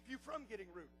immediately to keep you from getting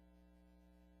rooted.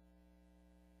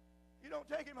 You don't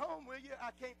take him home, will you?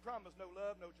 I can't promise no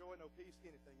love, no joy, no peace,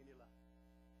 anything in your life.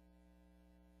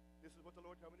 This is what the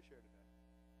Lord told me to share today.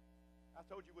 I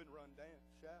told you wouldn't run, dance,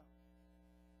 shout.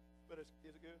 But is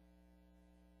it good?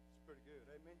 It's pretty good,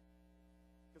 amen?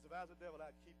 Because if I was the devil,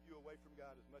 I'd keep you away from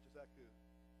God as much as I could.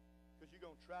 Because you're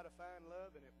going to try to find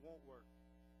love, and it won't work.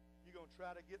 You're going to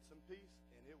try to get some peace,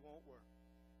 and it won't work.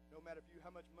 No matter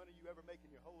how much money you ever make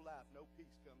in your whole life, no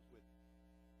peace comes with it.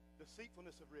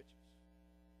 Deceitfulness of riches.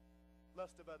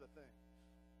 Lust of other things.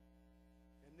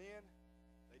 And then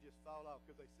they just fall off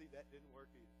because they see that didn't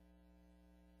work either.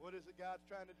 What is it God's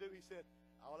trying to do? He said,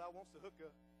 all I want's to hook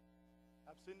up.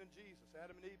 I'm sending Jesus.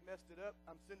 Adam and Eve messed it up.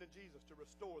 I'm sending Jesus to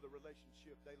restore the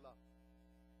relationship they lost.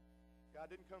 God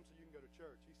didn't come so you can go to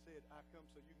church. He said, I come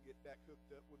so you can get back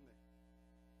hooked up with me.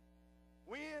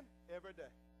 When? Every day.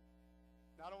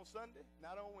 Not on Sunday,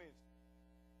 not on Wednesday.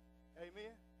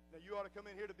 Amen? Now, you ought to come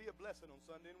in here to be a blessing on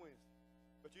Sunday and Wednesday.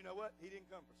 But you know what? He didn't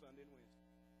come for Sunday and Wednesday.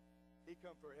 He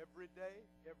come for every day,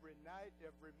 every night,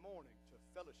 every morning to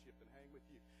fellowship and hang with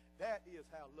you. That is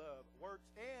how love works,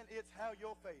 and it's how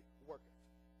your faith worketh.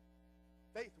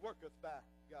 Faith worketh by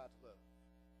God's love.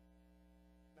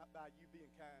 Not by you being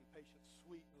kind, patient,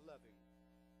 sweet, and loving.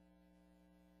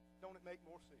 Don't it make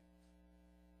more sense?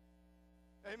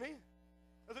 Amen?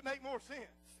 Does it make more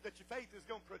sense that your faith is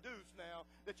going to produce now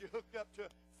that you're hooked up to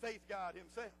faith God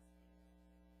himself?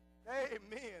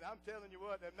 Amen. I'm telling you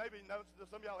what, and maybe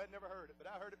some of y'all had never heard it, but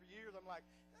I heard it for years. I'm like,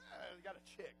 I got a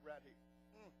check right here.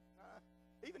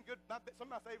 Even good, some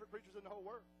of my favorite preachers in the whole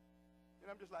world. And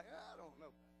I'm just like, I don't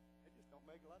know. It just don't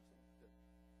make a lot of sense.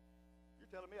 You're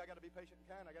telling me I got to be patient and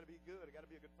kind, I got to be good, I got to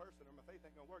be a good person, or my faith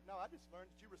ain't going to work. No, I just learned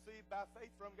that you receive by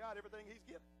faith from God everything he's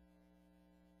given.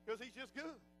 Because he's just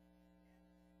good.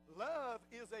 Love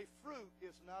is a fruit,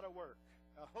 it's not a work.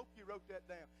 I hope you wrote that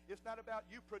down. It's not about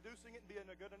you producing it and being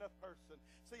a good enough person.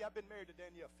 See, I've been married to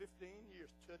Danielle 15 years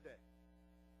today.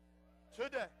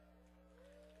 Today.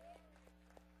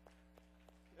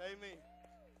 Amen.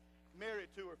 Married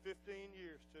to her 15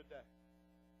 years today.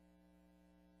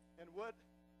 And what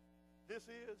this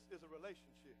is a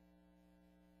relationship.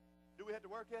 Do we have to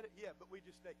work at it? Yeah, but we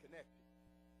just stay connected.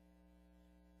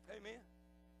 Amen.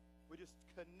 We just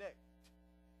connect.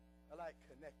 I like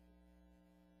connected.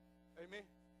 Amen.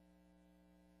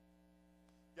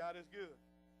 God is good.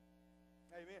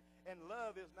 Amen. And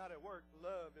love is not a work.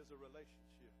 Love is a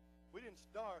relationship. We didn't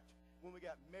start when we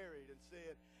got married and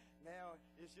said, now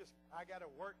it's just, I got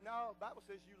to work. No, the Bible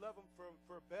says you love them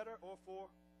for better or for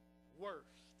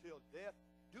worse. Till death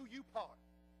do you part.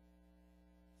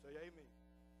 Say amen.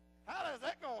 How is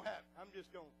that going to happen? I'm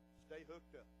just going to stay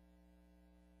hooked up.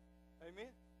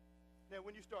 Amen? Now,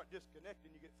 when you start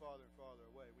disconnecting, you get farther and farther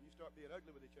away. When you start being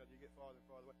ugly with each other, you get farther and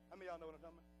farther away. How many of y'all know what I'm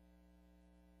talking about?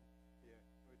 Yeah,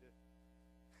 we did.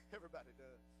 Everybody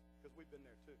does, because we've been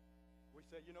there too. We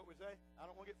say, you know what we say? I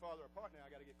don't want to get farther apart now.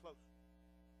 I got to get closer.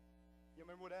 You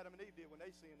remember what Adam and Eve did when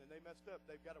they sinned and they messed up?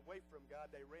 They got away from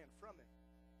God. They ran from Him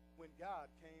when God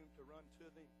came to run to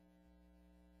them.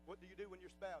 What do you do when you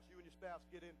and your spouse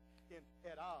get in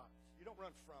at odds? You don't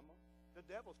run from them. The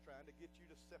devil's trying to get you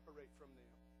to separate from them.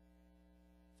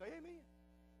 Say amen.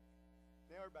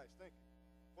 Now everybody's thinking.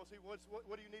 Well, see, what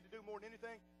do you need to do more than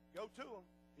anything? Go to him.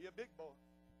 Be a big boy.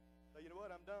 Say, you know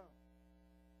what? I'm dumb.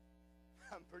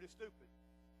 I'm pretty stupid.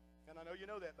 And I know you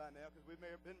know that by now because we've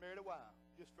been married a while.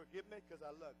 Just forgive me because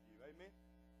I love you. Amen?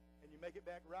 And you make it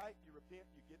back right. You repent.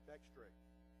 You get back straight.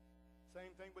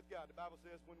 Same thing with God. The Bible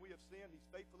says when we have sinned, He's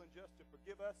faithful and just to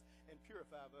forgive us and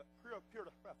purify us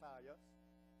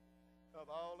of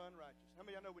all unrighteousness. How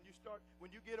many of y'all know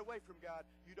when you get away from God,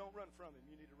 you don't run from Him.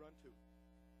 You need to run to Him.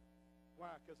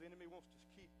 Why? Because the enemy wants to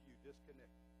keep you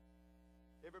disconnected.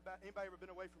 Anybody ever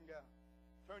been away from God?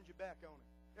 Turned your back on Him.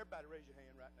 Everybody raise your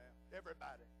hand right now.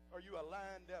 Everybody. Are you a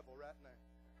lying devil right now?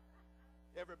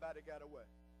 Everybody got away.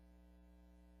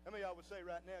 How many of y'all would say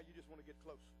right now you just want to get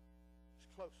closer?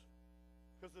 Just closer.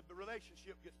 Because the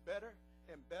relationship gets better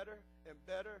and better and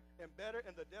better and better,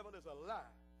 and the devil is a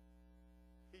lie.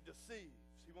 He deceives.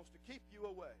 He wants to keep you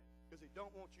away because he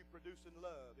don't want you producing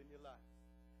love in your life,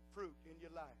 fruit in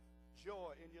your life,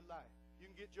 joy in your life. You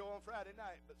can get joy on Friday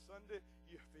night, but Sunday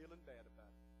you're feeling bad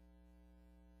about it.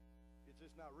 It's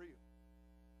just not real.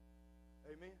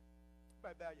 Amen?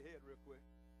 Everybody bow your head real quick.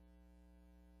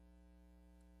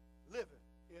 Living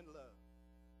in love.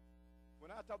 When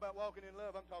I talk about walking in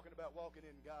love, I'm talking about walking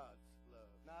in God's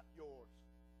love, not yours.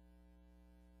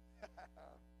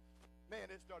 Man,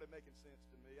 it started making sense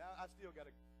to me. I still got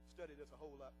to study this a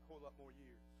whole lot more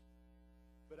years.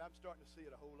 But I'm starting to see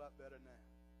it a whole lot better now.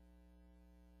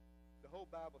 The whole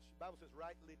Bible says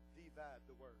rightly divide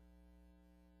the word.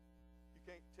 You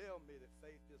can't tell me that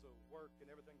faith is a work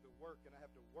and everything's a work and I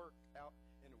have to work out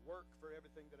and work for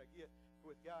everything that I get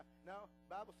with God. Now, the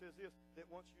Bible says this, that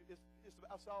once it's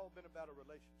all been about a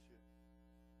relationship.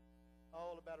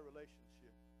 All about a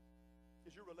relationship.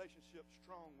 Is your relationship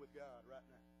strong with God right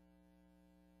now?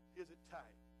 Is it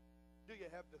tight? Do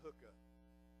you have the hookup?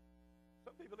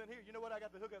 Some people in here, you know what? I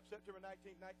got the hookup September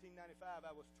 19, 1995.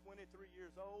 I was 23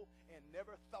 years old and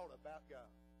never thought about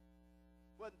God.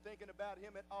 Wasn't thinking about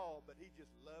Him at all, but He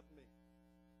just loved me.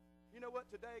 You know what?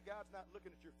 Today, God's not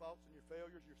looking at your faults and your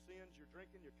failures, your sins, your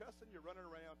drinking, your cussing, your running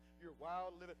around, your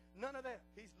wild living. None of that.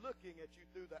 He's looking at you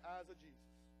through the eyes of Jesus.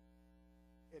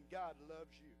 And God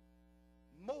loves you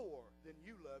more than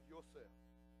you love yourself.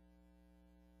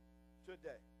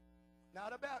 Today.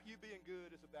 Not about you being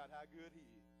good, it's about how good He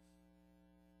is.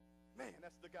 Man,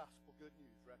 that's the gospel good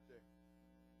news right there.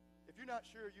 If you're not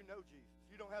sure you know Jesus,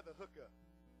 you don't have the hookup.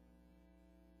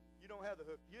 You don't have the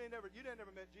hook. You didn't ever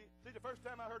met Jesus. See, the first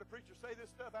time I heard a preacher say this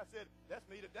stuff, I said, that's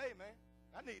me today, man.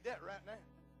 I need that right now.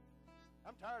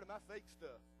 I'm tired of my fake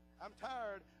stuff. I'm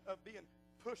tired of being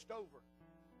pushed over.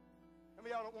 How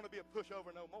many of y'all don't want to be a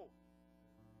pushover no more?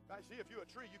 I see, if you're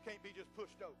a tree, you can't be just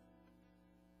pushed over.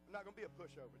 I'm not going to be a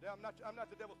pushover. I'm not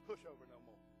the devil's pushover no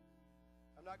more.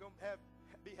 I'm not going to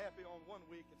be happy on one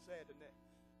week and sad the next.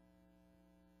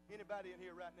 Anybody in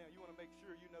here right now, you want to make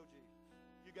sure you know Jesus.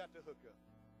 You got the hookup.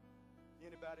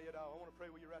 Anybody at all? I want to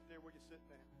pray with you right there where you're sitting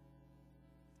down.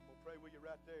 We'll pray with you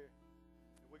right there.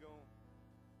 And we're going,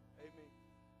 amen.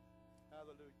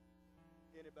 Hallelujah.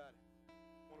 Anybody?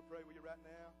 I want to pray with you right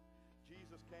now.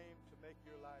 Jesus came to make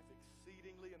your life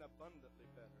exceedingly and abundantly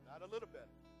better. Not a little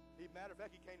better. Matter of fact,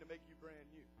 He came to make you brand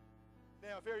new.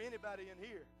 Now, if there are anybody in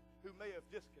here who may have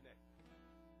disconnected,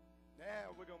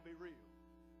 now we're going to be real.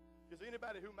 Is there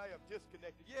anybody who may have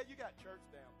disconnected? Yeah, you got church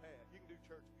down pat. You can do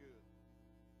church good.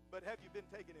 But have you been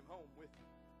taking Him home with you?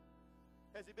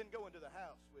 Has He been going to the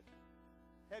house with you?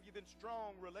 Have you been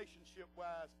strong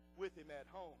relationship-wise with Him at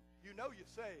home? You know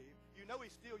you're saved. You know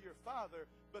He's still your Father,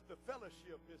 but the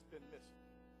fellowship has been missing.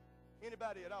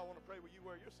 Anybody at all want to pray with you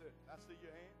where you're sitting? I see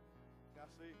your hand. I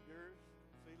see yours.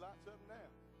 See lots of them now.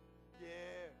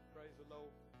 Yeah, praise the Lord.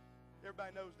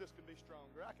 Everybody knows this can be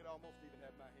stronger. I could almost even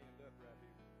have my hand up right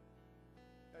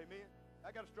here. Amen. I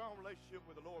got a strong relationship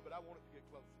with the Lord, but I want it to get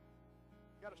closer.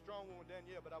 Got a strong one with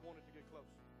Danielle, but I want it to get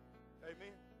closer.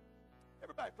 Amen.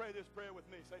 Everybody pray this prayer with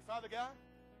me. Say, Father God,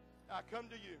 I come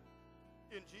to you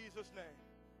in Jesus' name.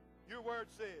 Your word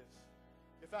says,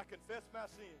 if I confess my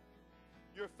sin,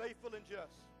 you're faithful and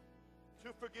just to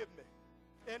forgive me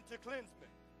and to cleanse me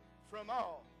from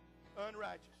all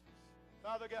unrighteousness.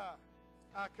 Father God,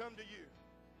 I come to you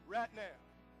right now.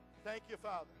 Thank you,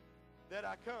 Father, that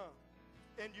I come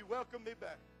and you welcome me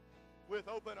back with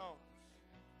open arms.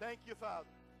 Thank you, Father.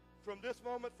 From this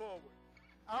moment forward,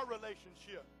 our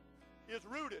relationship is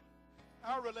rooted.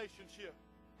 Our relationship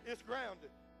is grounded.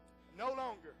 No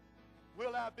longer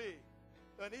will I be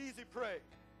an easy prey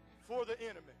for the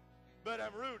enemy, but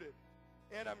I'm rooted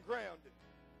and I'm grounded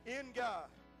in God,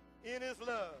 in his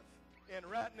love. And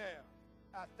right now,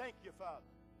 I thank you, Father,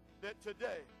 that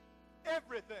today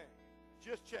everything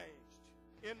just changed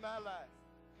in my life.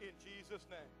 In Jesus'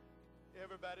 name.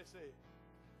 Everybody say it.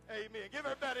 Amen. Give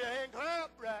everybody a hand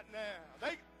clap right now.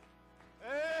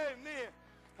 Amen.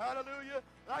 Hallelujah.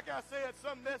 Like I said,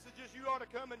 some messages you ought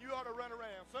to come and you ought to run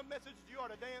around. Some messages you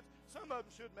ought to dance. Some of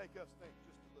them should make us think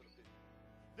just a little bit.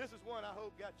 This is one I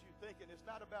hope got you thinking. It's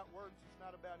not about words. It's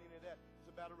not about any of that. It's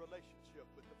about a relationship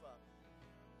with the Father.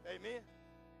 Amen.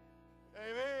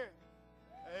 Amen.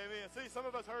 Amen. See, some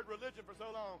of us heard religion for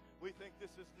so long, we think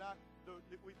this is not,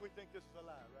 we think this is a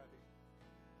lie right here.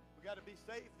 We got to be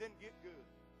saved, then get good.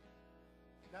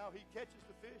 Now he catches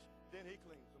the fish, then he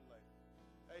cleans them later.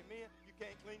 Amen. You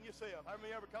can't clean yourself. How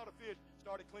many ever caught a fish,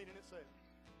 started cleaning itself?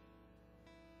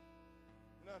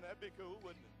 No, that'd be cool,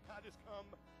 wouldn't it? I just come,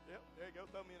 yep, there you go,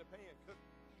 throw me in a pan, cook.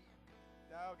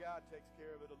 Now God takes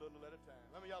care of it a little at a time.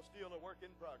 Some of y'all still a work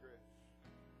in progress.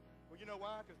 Well, you know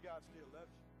why? Because God still loves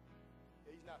you.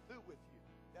 He's not through with you.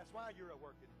 That's why you're a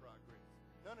work in progress.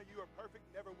 None of you are perfect,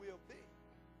 never will be.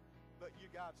 But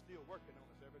God's still working on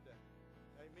us every day.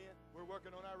 Amen. We're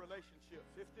working on our relationship.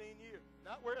 15 years.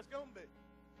 Not where it's going to be.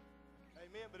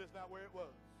 Amen. But it's not where it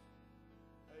was.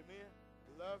 Amen.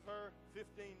 Love her. 15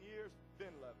 years.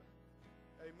 Been loving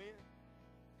her. Amen.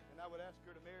 And I would ask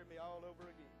her to marry me all over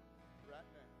again. Right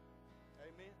now.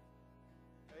 Amen.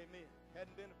 Amen.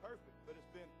 Hadn't been perfect, but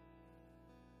it's been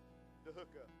the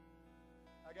hookup.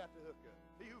 I got the hookup.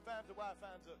 He who finds a wife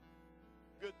finds a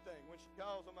good thing. When she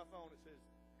calls on my phone, it says,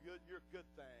 your good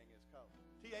thing is called.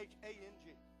 T-H-A-N-G.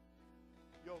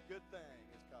 Your good thing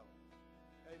is called.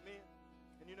 Amen.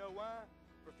 And you know why?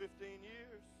 For 15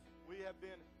 years, we have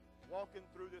been walking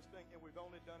through this thing, and we've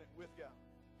only done it with God.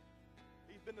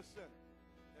 He's been the center.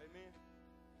 Amen.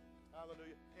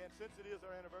 Hallelujah. And since it is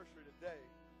our anniversary today,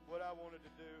 what I wanted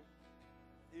to do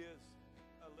is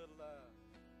a little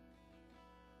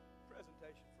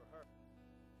presentation for her.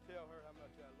 Tell her how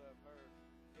much I love her.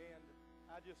 And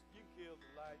you can kill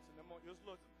the lights. And I'm going to just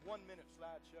look 1 minute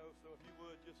slideshow. So if you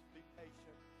would, just be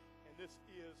patient. And this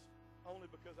is only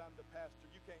because I'm the pastor.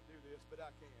 You can't do this, but I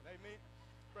can. Amen.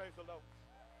 Praise the Lord.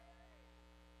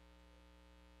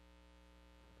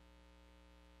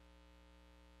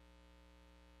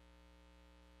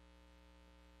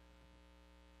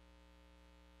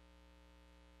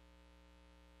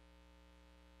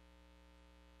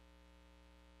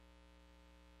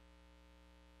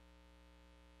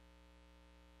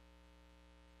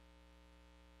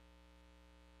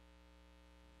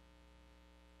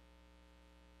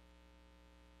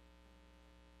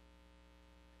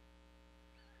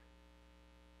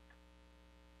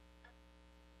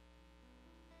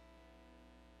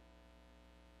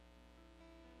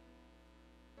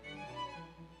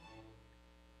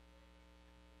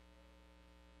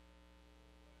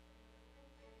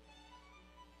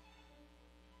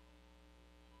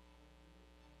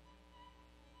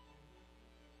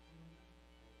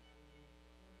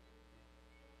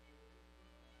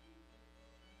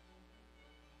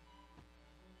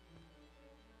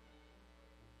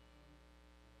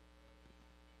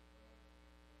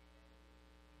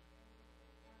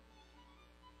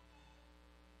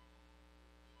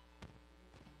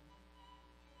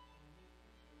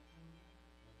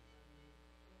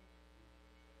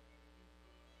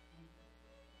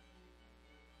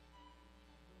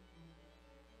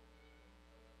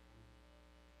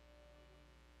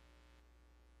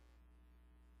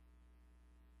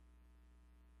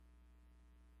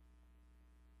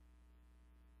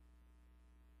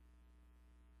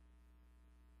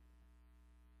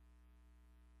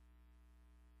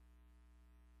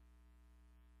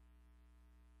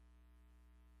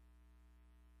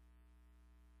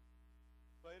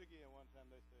 Play it again one time,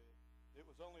 they said. It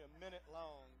was only a minute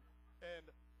long, and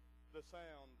the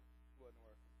sound wasn't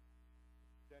working.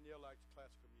 Danielle likes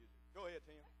classical music. Go ahead,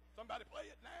 Tim. Somebody play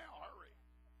it now. Hurry.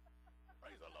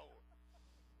 Praise the Lord.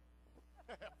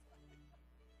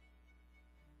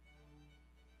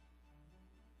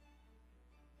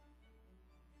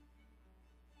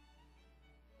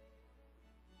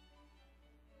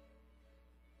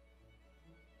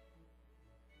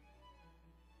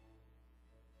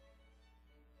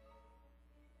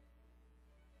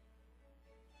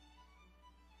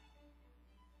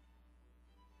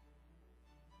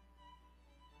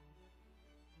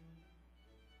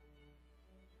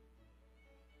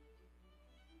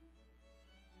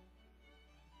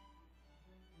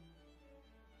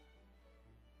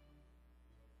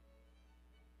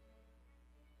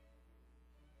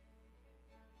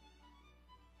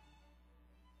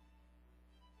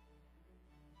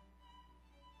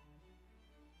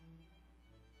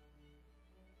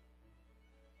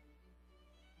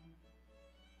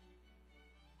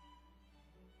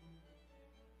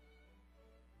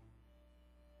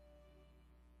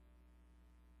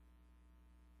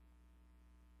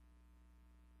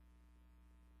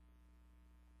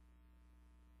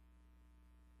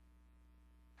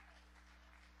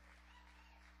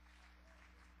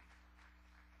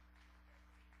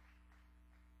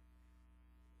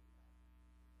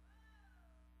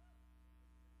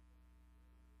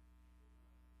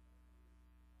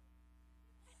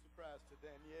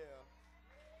 Danielle.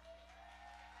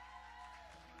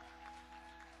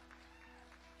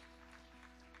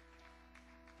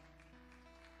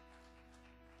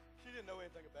 She didn't know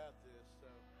anything about this, so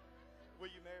will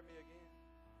you marry me again?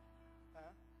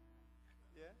 Huh?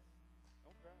 Yes?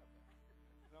 Don't cry about it.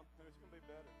 No, it's going to be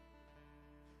better.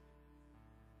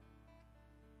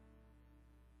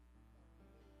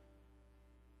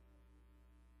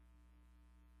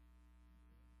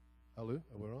 Hello,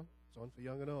 we're on. It's on for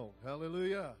young and old.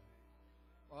 Hallelujah.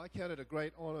 Well, I count it a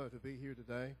great honor to be here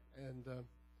today, and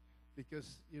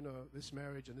because, you know, this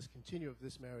marriage and this continuum of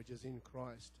this marriage is in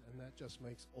Christ, and that just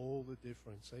makes all the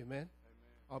difference. Amen? Amen.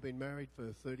 I've been married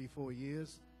for 34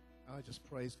 years. I just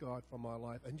praise God for my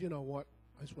life. And you know what?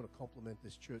 I just want to compliment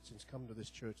this church. Since coming to this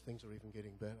church, things are even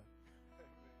getting better.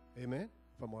 Amen?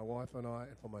 For my wife and I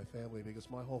and for my family, because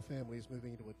my whole family is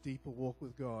moving into a deeper walk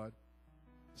with God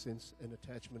since an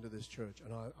attachment to this church.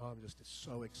 And I'm just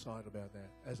so excited about that.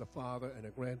 As a father and a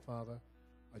grandfather,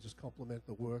 I just compliment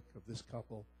the work of this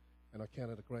couple, and I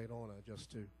count it a great honor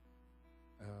just to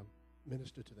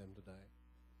minister to them today.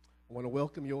 I want to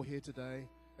welcome you all here today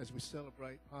as we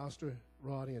celebrate Pastor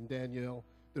Roddy and Danielle,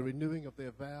 the renewing of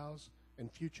their vows and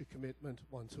future commitment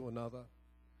one to another.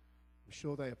 I'm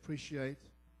sure they appreciate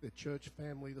their church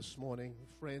family this morning,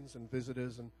 friends and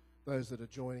visitors and those that are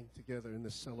joining together in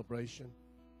this celebration.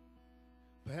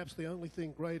 Perhaps the only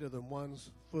thing greater than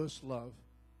one's first love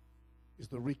is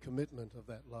the recommitment of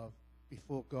that love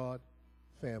before God,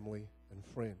 family, and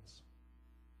friends.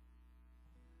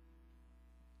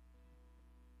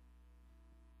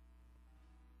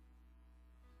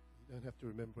 You don't have to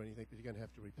remember anything, but you're going to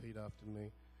have to repeat after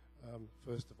me.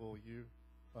 First of all, you,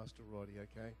 Pastor Roddy,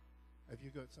 okay? Have you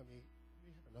got something? Do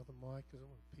you have another mic? Because I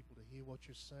want people to hear what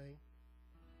you're saying.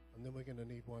 And then we're going to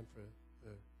need one for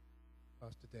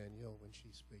Pastor Danielle when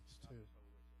she speaks too.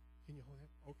 Can you hold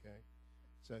that? Okay.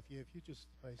 So if you just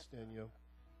face Danielle,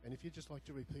 and if you'd just like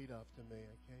to repeat after me,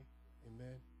 okay?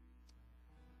 Amen.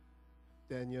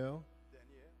 Danielle.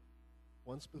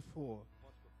 Once before,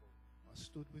 I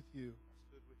stood with you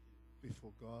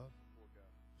before God,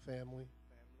 family,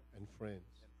 and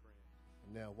friends.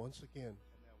 And now once again,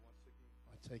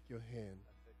 I take your hand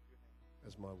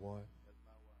as my wife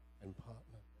and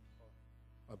partner.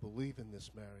 I believe in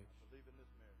this marriage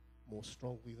more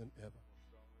strongly than ever.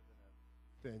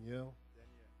 Danielle,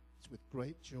 it's with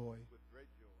great joy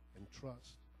and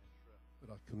trust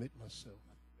that I commit myself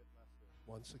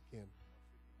once again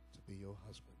to be your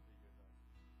husband.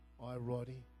 I,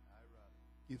 Roddy,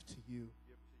 give to you,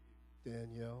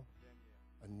 Danielle,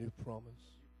 a new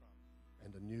promise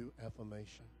and a new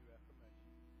affirmation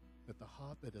that the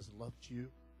heart that has loved you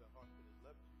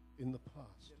in the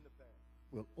past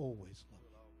will always love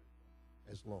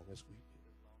you as long as we do.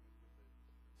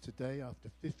 Today, after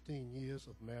 15 years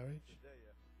of marriage,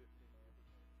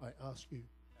 I ask you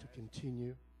to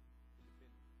continue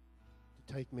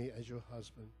to take me as your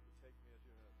husband.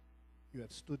 You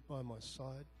have stood by my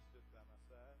side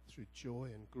through joy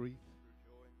and grief,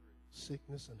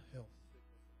 sickness and health.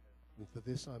 And for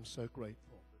this, I'm so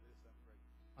grateful.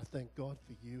 I thank God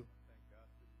for you,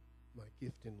 my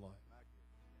gift in life.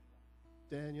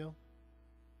 Danielle,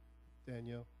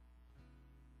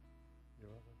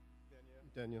 you're up.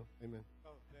 Danielle, amen. Oh,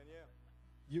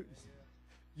 Danielle.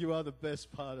 You are the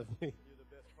best part of me. You're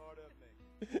the best part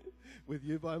of me. With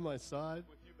you by my side,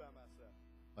 With you by my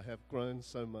side, I have grown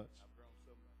so much. I've grown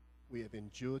so much. We have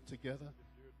endured together,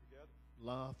 Endured together,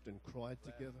 laughed and cried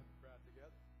laughed together. and cried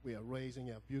together, We are raising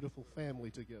our beautiful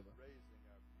family together. raising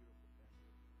our beautiful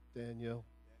family. Danielle,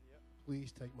 Danielle,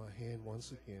 please take my hand once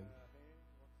take again. my hand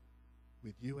once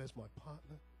With you as my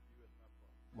partner, again. You as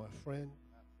my partner, my friend,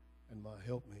 my friend, and my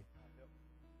helpmate. my helper.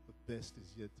 The best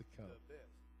is yet to come. The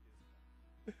best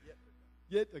is yet to come.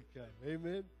 Yet to come.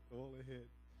 Amen. All ahead.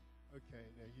 Okay,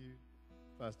 now you,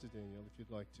 Pastor Danielle, if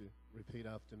you'd like to repeat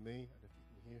after me, and if you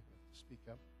can hear, speak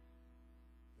up.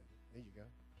 There you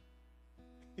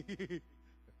go.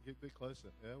 Get a bit closer.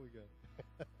 There we go.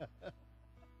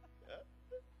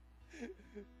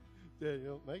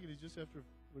 Danielle, make it, you just have to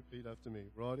repeat after me.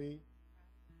 Roddy,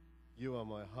 you are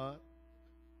my heart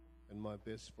and my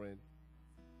best friend.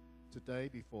 Today,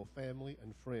 before family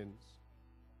and friends,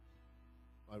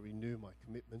 I renew my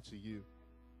commitment to you.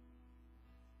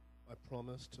 I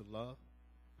promise to love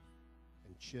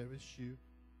and cherish you,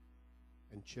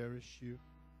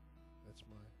 that's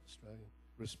my Australian,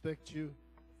 respect you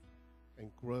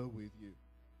and grow with you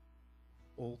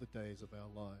all the days of our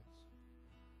lives.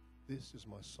 This is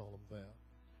my solemn vow.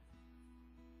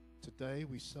 Today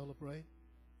we celebrate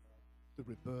the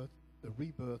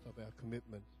rebirth of our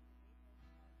commitment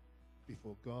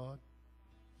before God,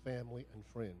 family, and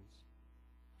friends.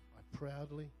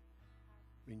 proudly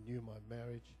renew my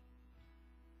marriage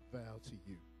vow to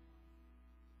you.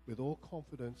 With all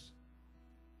confidence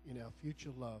in our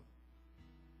future love,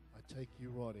 I take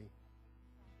you, Roddy,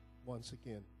 once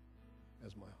again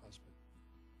as my husband.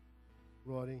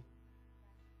 Roddy,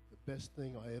 the best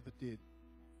thing I ever did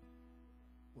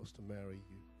was to marry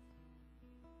you.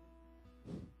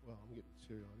 Well, I'm getting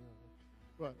teary-eyed.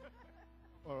 Right.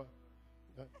 All right.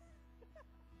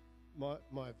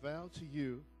 My vow to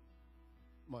you,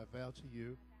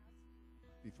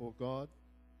 before God,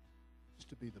 is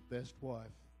to be the best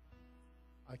wife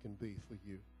I can be for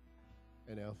you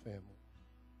and our family.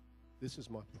 This is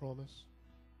my promise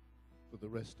for the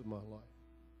rest of my life.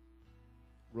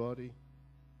 Roddy,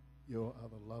 you are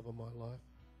the love of my life.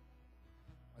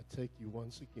 I take you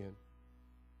once again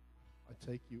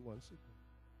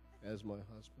as my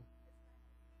husband.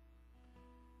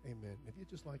 Amen. If you'd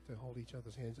just like to hold each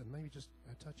other's hands and maybe just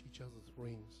touch each other's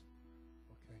rings.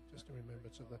 Okay, just a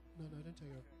remembrance of that. No, don't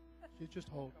take it. You just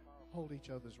hold each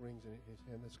other's rings in his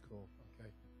hand. That's cool.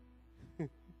 Okay.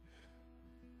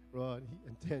 Rod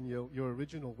and Danielle, your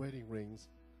original wedding rings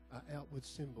are outward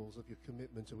symbols of your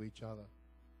commitment to each other.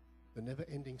 The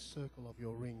never-ending circle of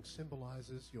your ring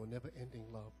symbolizes your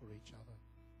never-ending love for each other.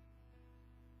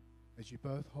 As you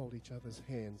both hold each other's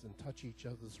hands and touch each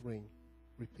other's ring,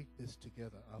 repeat this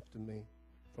together after me.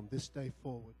 From this day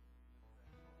forward,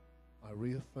 I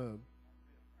reaffirm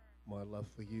my love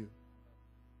for you.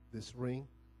 This ring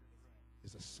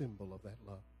is a symbol of that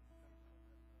love.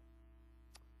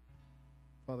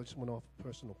 Father, I just want to offer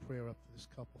personal prayer up for this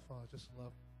couple. Father, just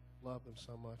love them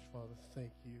so much. Father,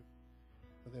 thank you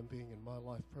for them being in my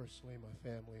life personally, my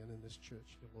family, and in this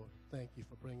church, dear Lord. Thank you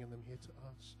for bringing them here to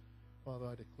us. Father,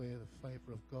 I declare the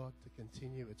favor of God to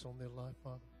continue. It's on their life,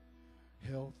 Father.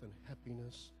 Health and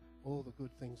happiness, all the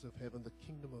good things of heaven. The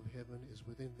kingdom of heaven is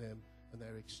within them, and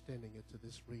they're extending it to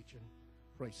this region.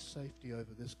 Pray safety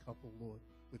over this couple, Lord.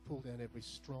 We pull down every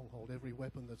stronghold, every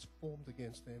weapon that's formed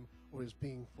against them or is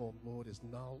being formed, Lord, is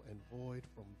null and void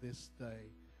from this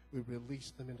day. We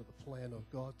release them into the plan of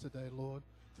God today, Lord,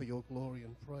 for your glory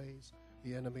and praise.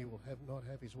 The enemy will not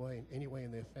have his way in any way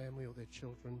in their family or their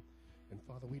children. And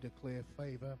Father, we declare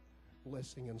favor,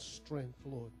 blessing, and strength,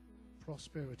 Lord,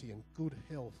 prosperity and good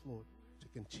health, Lord, to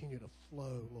continue to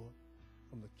flow, Lord,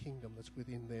 from the kingdom that's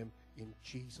within them in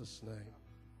Jesus' name.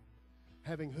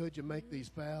 Having heard you make these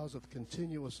vows of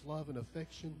continuous love and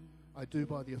affection, I do,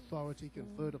 by the authority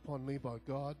conferred upon me by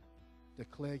God,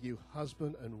 declare you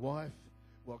husband and wife.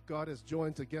 What God has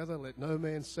joined together, let no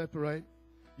man separate.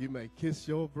 You may kiss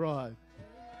your bride.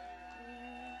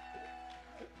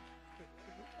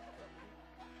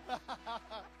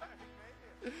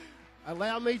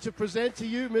 Allow me to present to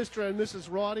you Mr. and Mrs.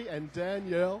 Roddy and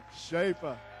Danielle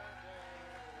Schaefer.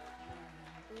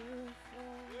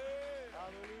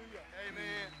 Hallelujah.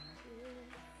 Amen.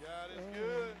 God is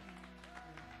good.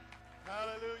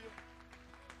 Hallelujah.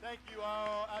 Thank you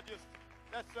all.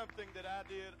 That's something that I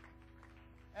did.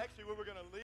 Actually, we were going to leave.